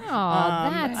out.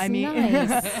 Oh, that's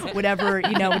nice. whatever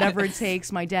it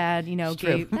takes. My dad,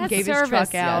 gave his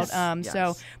truck out.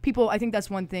 So people, I think that's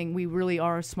one thing. We really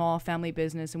are a small family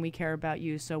business, and we care about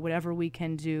you. So whatever we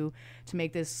can do to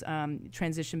make this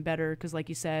transition better, because like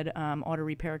you said, auto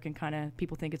repair can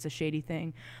people think it's a shady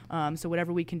thing. So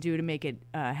whatever we can do to make it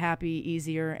happy,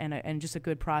 easier, and just a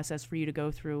good process for you to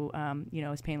go through,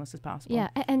 as painless as possible. Yeah,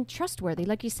 and trustworthy,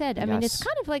 like you said. I mean, it's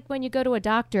kind of like when you go to a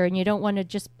doctor and you don't want to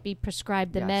just be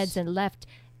prescribed the meds and left.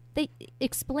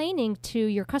 Explaining to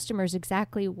your customers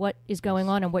exactly what is going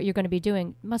on and what you're going to be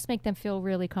doing must make them feel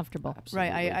really comfortable. Absolutely.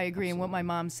 Right, I agree. And what my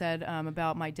mom said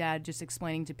about my dad just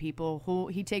explaining to people,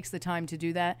 he takes the time to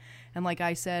do that. And like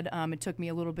I said, it took me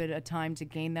a little bit of time to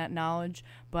gain that knowledge,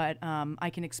 but I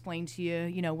can explain to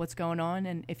you, what's going on.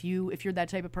 And if you're that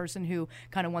type of person who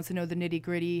kind of wants to know the nitty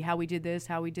gritty, how we did this,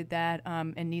 how we did that,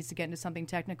 and needs to get into something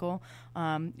technical,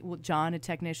 John, a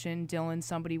technician, Dylan,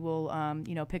 somebody will,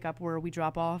 pick up where we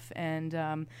drop off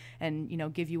and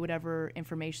give you whatever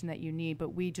information that you need.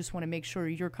 But we just want to make sure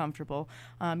you're comfortable.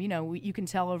 You can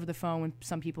tell over the phone when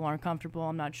some people aren't comfortable.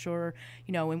 I'm not sure,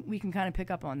 and we can kind of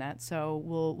pick up on that. So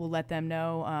we'll let them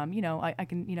know. I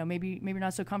can, maybe you're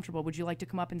not so comfortable. Would you like to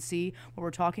come up and see what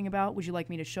we're talking about? Would you like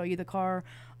me to show you the car,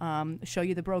 show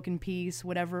you the broken piece,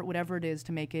 whatever it is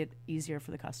to make it easier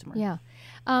for the customer? Yeah.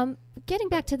 Getting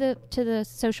back to the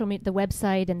social media, the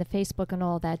website and the Facebook and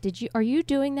all that. Are you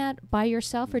doing that by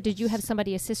yourself, or did you have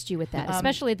somebody assist you with that,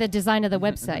 especially the design of the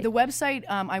website? The website,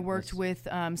 I worked with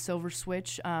Silver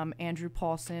Switch, Andrew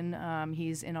Paulson.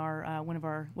 He's in one of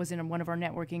our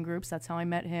networking groups. That's how I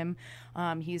met him.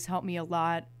 He's helped me a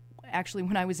lot. Actually,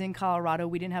 when I was in Colorado,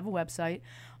 we didn't have a website.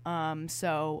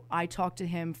 So I talked to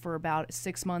him for about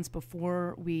 6 months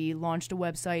before we launched a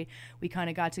website. We kind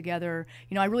of got together.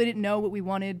 I really didn't know what we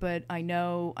wanted, but I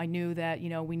knew that,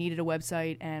 we needed a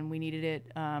website and we needed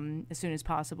it as soon as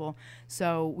possible.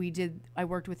 So I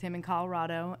worked with him in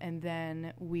Colorado, and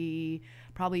then we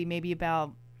probably maybe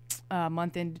about a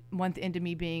month into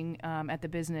me being at the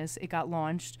business, it got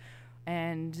launched.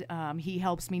 And he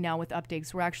helps me now with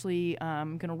updates. We're actually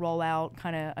going to roll out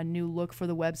kind of a new look for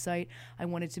the website. I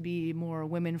want it to be more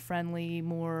women-friendly,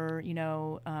 more,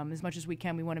 as much as we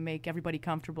can, we want to make everybody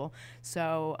comfortable.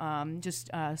 So just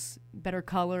better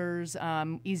colors,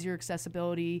 easier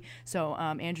accessibility. So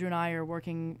Andrew and I are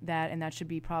working that, and that should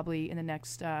be probably in the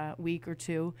next week or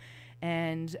two.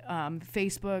 And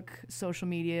Facebook, social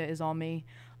media is all me.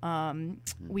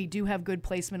 We do have good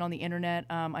placement on the internet.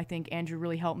 I think Andrew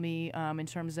really helped me in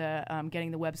terms of getting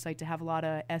the website to have a lot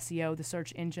of SEO, the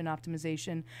search engine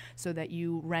optimization, so that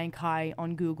you rank high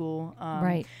on Google.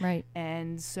 Right.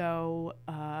 And so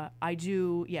I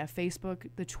do, Facebook,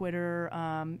 the Twitter.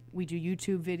 We do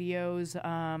YouTube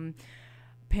videos.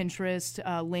 Pinterest,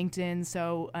 LinkedIn,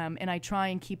 so and I try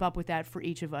and keep up with that for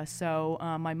each of us. So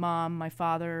my mom, my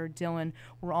father, Dylan,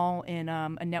 we're all in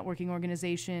a networking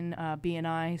organization,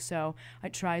 BNI, so I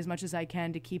try as much as I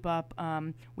can to keep up.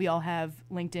 We all have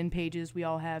LinkedIn pages, we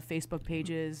all have Facebook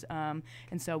pages, and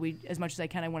so as much as I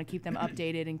can, I want to keep them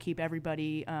updated and keep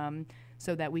everybody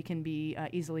so that we can be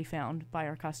easily found by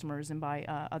our customers and by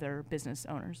other business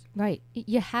owners. Right.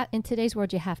 In today's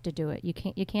world, you have to do it. You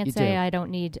can't You say do. I don't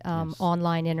need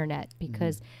online internet,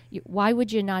 because why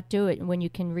would you not do it when you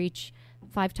can reach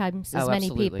 5 times as many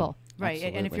absolutely. people? Right,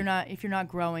 and if Absolutely. you're not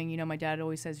growing, you know, my dad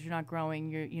always says, if you're not growing,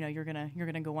 you're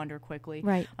gonna go under quickly.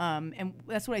 Right. And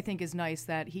that's what I think is nice,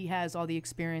 that he has all the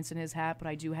experience in his hat, but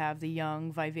I do have the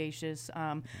young, vivacious.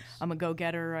 I'm a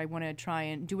go-getter. I want to try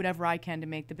and do whatever I can to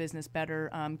make the business better,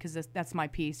 because that's my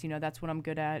piece. You know, that's what I'm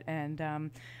good at, and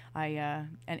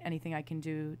and anything I can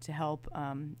do to help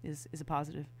is a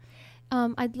positive.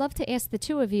 I'd love to ask the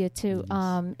two of you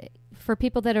to, for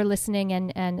people that are listening,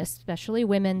 and especially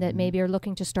women that maybe are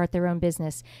looking to start their own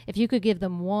business, if you could give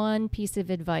them one piece of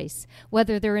advice,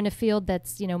 whether they're in a field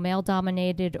that's, you know, male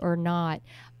dominated or not,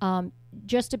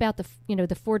 just about the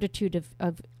fortitude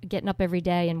of getting up every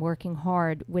day and working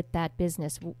hard with that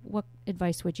business, what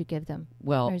advice would you give them?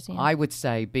 Well, Roseanne? I would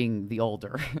say, being the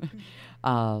older,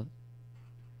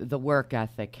 the work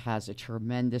ethic has a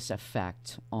tremendous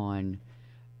effect on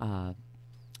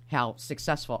how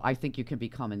successful I think you can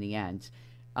become in the end.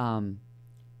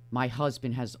 My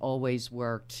husband has always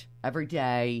worked every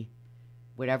day,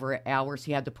 whatever hours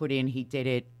he had to put in, he did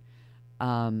it.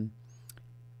 And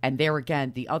there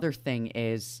again, the other thing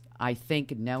is, I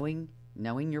think knowing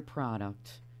your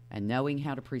product and knowing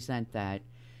how to present that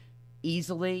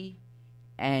easily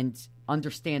and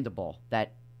understandable,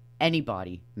 that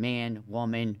anybody, man,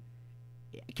 woman,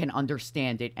 can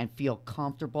understand it and feel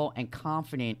comfortable and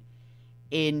confident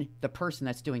in the person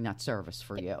that's doing that service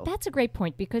for you. That's a great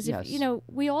point, because Yes. if, you know,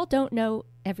 we all don't know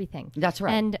everything. That's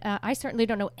right. And I certainly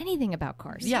don't know anything about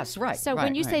cars. Yes, right. So right,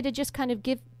 when you right. say to just kind of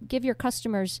give your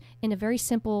customers in a very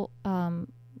simple way,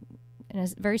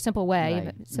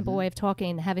 Right. simple way of talking,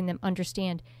 and having them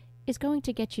understand, is going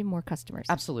to get you more customers.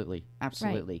 Absolutely.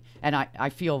 And I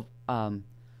feel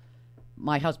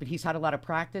my husband, he's had a lot of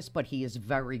practice, but he is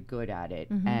very good at it,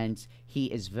 and he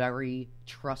is very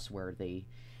trustworthy.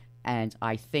 And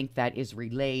I think that is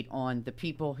relayed on the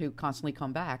people who constantly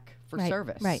come back for Right,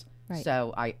 service. right.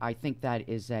 So I think that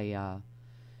is a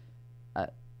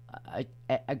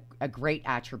great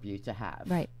attribute to have.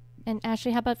 Right. And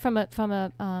Ashley, how about from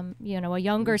a a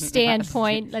younger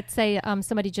standpoint? Let's say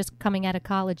somebody just coming out of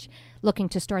college looking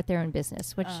to start their own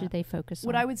business. What should they focus on?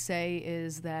 What I would say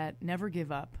is that never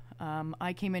give up.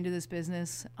 I came into this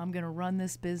business. I'm going to run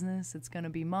this business. It's going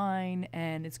to be mine,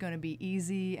 and it's going to be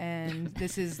easy, and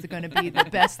this is going to be the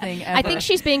best thing ever. I think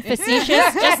she's being facetious.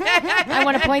 I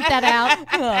want to point that out.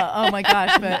 Oh my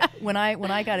gosh! But when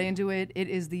I got into it, it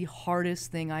is the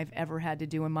hardest thing I've ever had to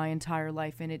do in my entire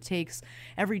life, and it takes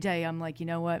every day. I'm like, you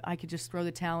know what? I could just throw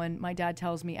the towel in. My dad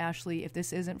tells me, Ashley, if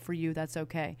this isn't for you, that's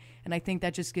okay. And I think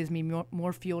that just gives me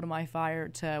more fuel to my fire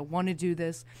to want to do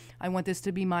this. I want this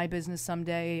to be my business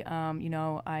someday.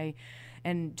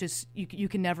 And just you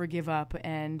can never give up,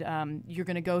 and you're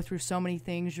going to go through so many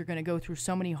things. You're going to go through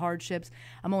so many hardships.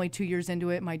 I'm only 2 years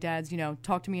into it. My dad's,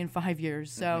 talk to me in 5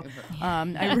 years. So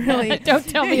I really Don't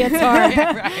tell me it's hard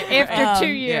after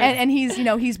 2 years. And he's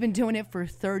he's been doing it for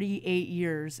 38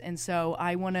 years, and so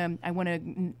I want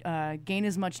to gain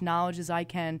as much knowledge as I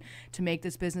can to make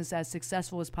this business as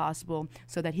successful as possible,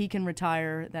 so that he can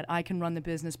retire, that I can run the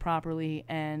business properly,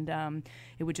 and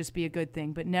it would just be a good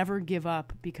thing. But never give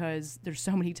up, because there's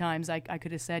so many times I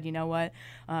could have said, you know what,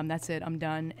 that's it, I'm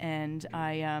done. And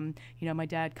my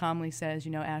dad calmly says,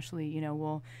 Ashley,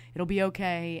 well, it'll be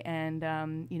okay. And,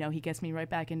 he gets me right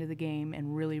back into the game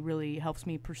and really, really helps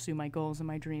me pursue my goals and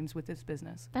my dreams with this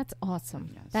business. That's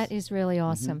awesome. Yes. That is really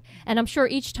awesome. And I'm sure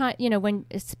each time,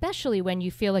 especially when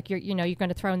you feel like you're going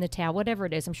to throw in the towel, whatever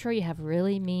it is, I'm sure you have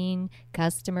really mean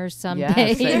customers some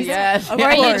days. Yes.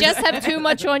 Or you just have too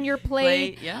much on your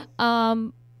plate. Yeah.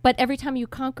 But every time you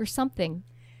conquer something,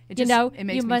 It you just, know, it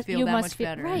makes you me must, feel you that must much feel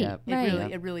better. right. Yep.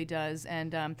 Right. It really does.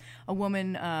 And a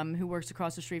woman who works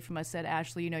across the street from us said,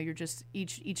 Ashley, you're just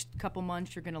each couple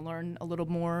months you're going to learn a little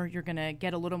more. You're going to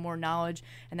get a little more knowledge,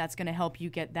 and that's going to help you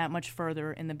get that much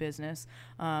further in the business.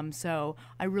 So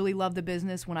I really love the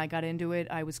business. When I got into it,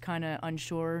 I was kind of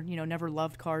unsure. Never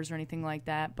loved cars or anything like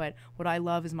that. But what I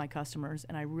love is my customers,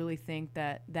 and I really think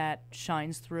that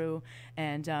shines through.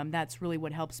 And that's really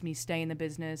what helps me stay in the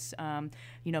business.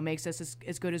 Makes us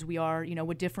as good as we are.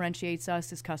 What differentiates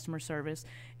us is customer service.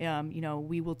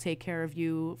 We will take care of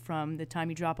you from the time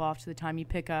you drop off to the time you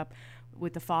pick up.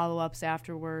 with the follow-ups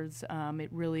afterwards, it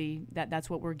really that's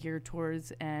what we're geared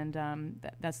towards, and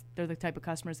they're the type of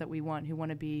customers that we want, who want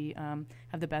to be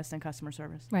have the best in customer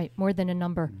service. Right, more than a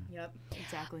number. Yep,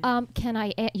 exactly. Can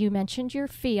I? You mentioned your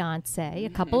fiance a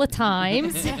couple of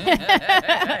times.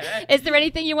 Is there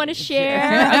anything you want to share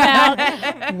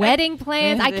about wedding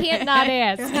plans? I can't not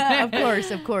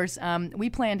ask. Of course. We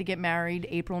plan to get married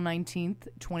April 19th,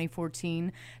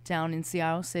 2014, down in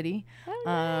Seattle City. Oh,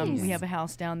 nice. We have a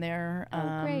house down there,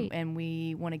 great. and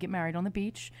we want to get married on the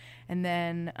beach, and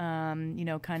then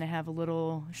kind of have a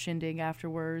little shindig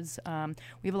afterwards.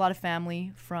 We have a lot of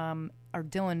family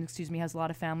Dylan, has a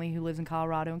lot of family who lives in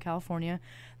Colorado and California.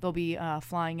 They'll be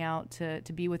flying out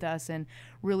to be with us, and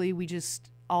really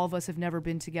all of us have never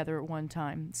been together at one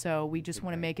time. So we just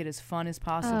want to make it as fun as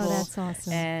possible. Oh, that's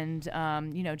awesome. And,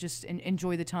 just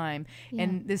enjoy the time. Yeah.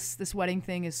 And this wedding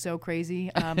thing is so crazy.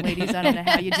 Ladies, I don't know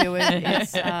how you do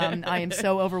it. I am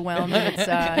so overwhelmed.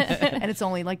 And it's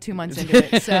only like 2 months into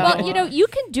it. So. Well, you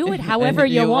can do it however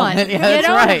you want. Yeah, you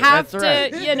don't have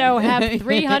to, have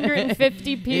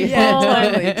 350 people.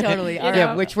 Yeah, totally.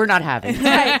 Yeah, which we're not having.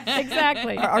 Right,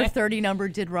 exactly. Our 30 number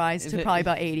did rise to probably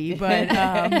about 80, but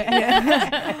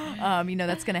yeah.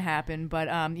 That's going to happen. But,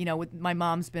 with my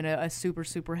mom's been a super,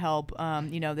 super help.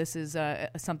 This is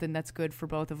something that's good for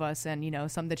both of us, and,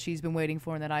 something that she's been waiting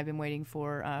for and that I've been waiting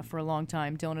for a long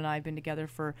time. Dylan and I have been together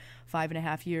for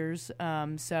 5.5 years.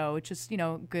 So it's just,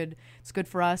 good. It's good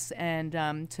for us, and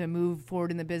to move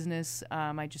forward in the business,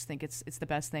 I just think it's the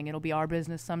best thing. It'll be our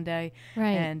business someday.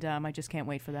 Right. And I just can't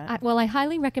wait for that. I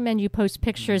highly recommend you post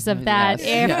pictures of that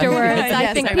afterwards. Yes,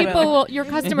 I think your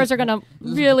customers are going to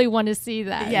really want to see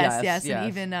that. Yes. And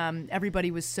even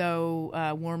everybody was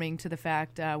so warming to the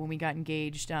fact when we got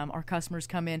engaged. Our customers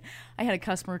come in. I had a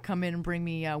customer come in and bring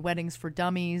me weddings for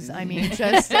dummies. I mean,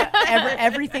 just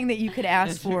everything that you could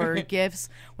ask for, gifts,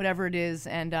 whatever it is.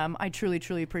 And I truly,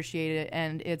 truly appreciate it.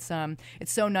 And it's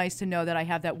so nice to know that I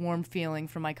have that warm feeling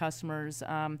from my customers,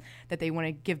 that they want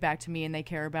to give back to me and they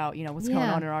care about what's going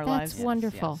on in our lives. That's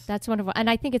wonderful. Yes. That's wonderful. And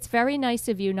I think it's very nice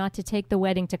of you not to take the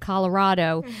wedding to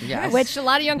Colorado, which a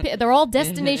lot of young people, they're all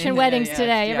destination weddings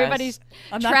today. Yes. Everybody's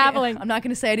traveling. I'm not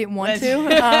going to say I didn't want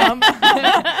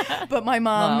to, but my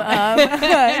mom,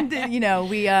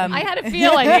 we. I had a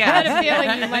feeling.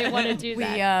 You might want to do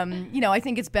that. I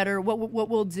think it's better. What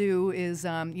we'll do is,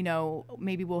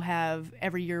 maybe we'll have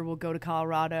every year we'll go to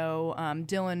Colorado.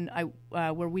 Dylan,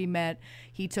 where we met,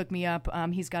 he took me up.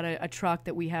 He's got a truck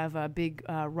that we have big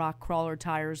rock crawler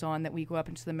tires on that we go up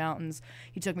into the mountains.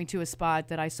 He took me to a spot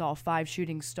that I saw 5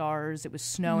 shooting stars. It was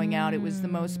snowing out. It was the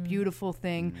most beautiful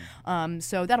thing.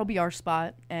 So that'll be our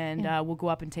spot, and we'll go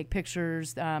up and take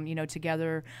pictures,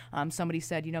 together. Somebody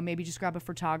said, maybe just grab a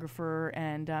photographer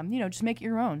and, just make it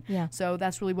your own. Yeah. So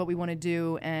that's really what we want to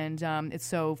do, and it's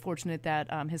so fortunate that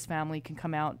his family can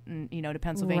come out and, to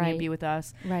Pennsylvania and be with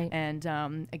us. Right. And,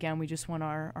 again, we just want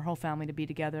our whole family to be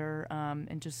together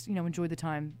and just, enjoy the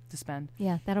time to spend.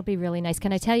 Yeah, that'll be really nice.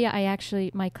 Can I tell you,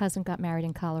 my cousin got married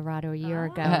in Colorado a year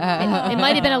ago. It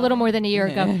might have been a little more than a year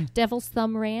ago. Devil's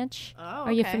Thumb Ranch. Oh,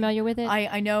 Are you familiar with it?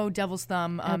 I know Devil's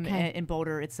Thumb in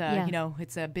Boulder. It's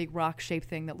it's a big rock-shaped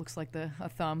thing that looks like a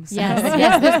thumb. So.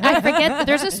 Yes. I forget.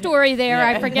 There's a story there.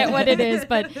 I forget what it is,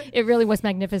 but it really was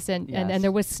magnificent. Yes. And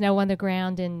there was snow on the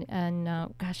ground, and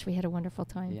gosh, we had a wonderful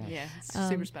time. Yeah, it's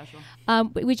super special.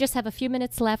 We just have a few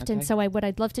minutes left, and so what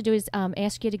I'd love to do is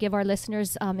ask you to give our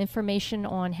listeners information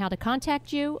on how to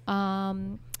contact you.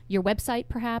 Your website,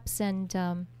 perhaps, and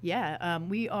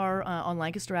we are on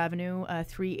Lancaster Avenue,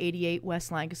 388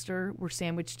 West Lancaster. We're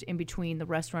sandwiched in between the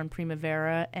restaurant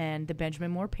Primavera and the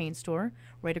Benjamin Moore Paint Store,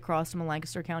 right across from the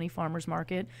Lancaster County Farmers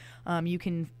Market. You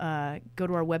can go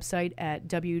to our website at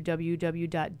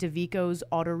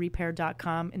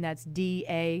www.davicosautorepair.com, and that's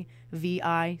DAVICOS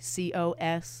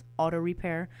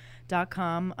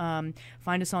autorepair.com.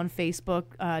 Find us on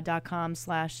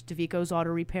Facebook.com/Davicos Auto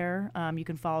Repair. You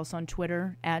can follow us on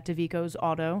Twitter at Davicos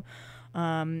Auto.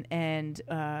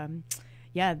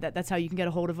 That's how you can get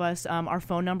a hold of us. Our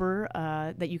phone number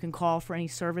that you can call for any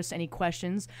service, any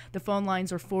questions. The phone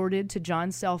lines are forwarded to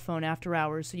John's cell phone after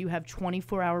hours, so you have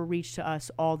 24-hour reach to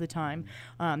us all the time.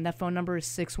 That phone number is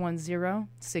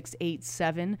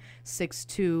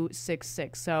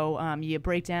 610-687-6266. So you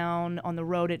break down on the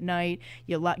road at night,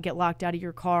 you get locked out of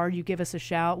your car, you give us a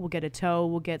shout, we'll get a tow,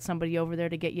 we'll get somebody over there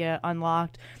to get you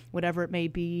unlocked, whatever it may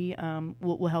be,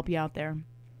 we'll help you out there.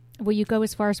 Will you go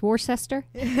as far as Worcester?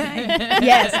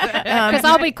 Yes, Because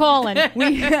I'll be calling.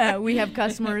 we have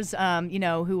customers,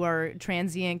 who are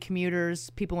transient commuters,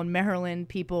 people in Maryland,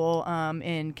 people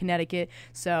in Connecticut.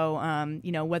 So,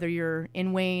 whether you're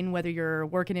in Wayne, whether you're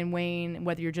working in Wayne,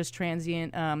 whether you're just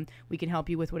transient, we can help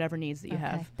you with whatever needs that you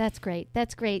have. That's great.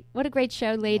 That's great. What a great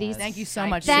show, ladies. Thank you so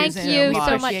much, Thank Susan. you We so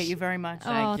much. appreciate you very much.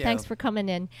 Thanks for coming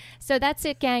in. So that's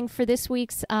it, gang, for this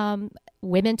week's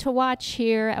Women to Watch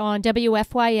here on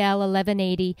WFYL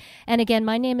 1180. And again,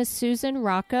 my name is Susan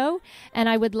Rocco, and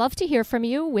I would love to hear from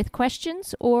you with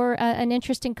questions or an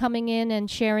interest in coming in and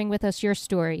sharing with us your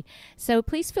story. So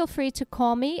please feel free to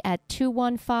call me at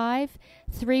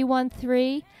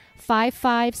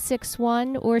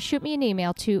 215-313-5561 or shoot me an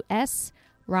email to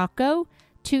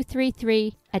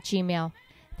srocco233@gmail.com.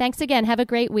 Thanks again. Have a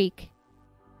great week.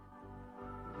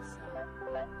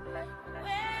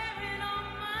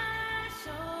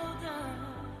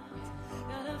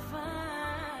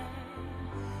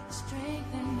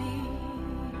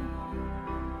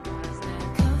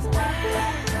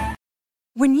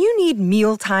 When you need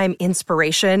mealtime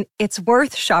inspiration, it's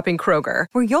worth shopping Kroger,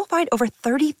 where you'll find over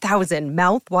 30,000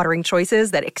 mouth-watering choices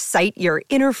that excite your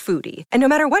inner foodie. And no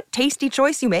matter what tasty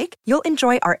choice you make, you'll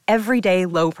enjoy our everyday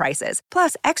low prices,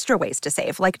 plus extra ways to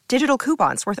save, like digital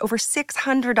coupons worth over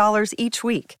 $600 each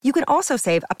week. You can also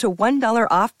save up to $1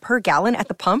 off per gallon at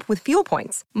the pump with fuel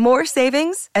points. More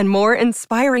savings and more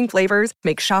inspiring flavors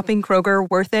make shopping Kroger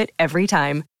worth it every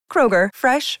time. Kroger,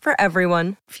 fresh for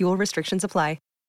everyone. Fuel restrictions apply.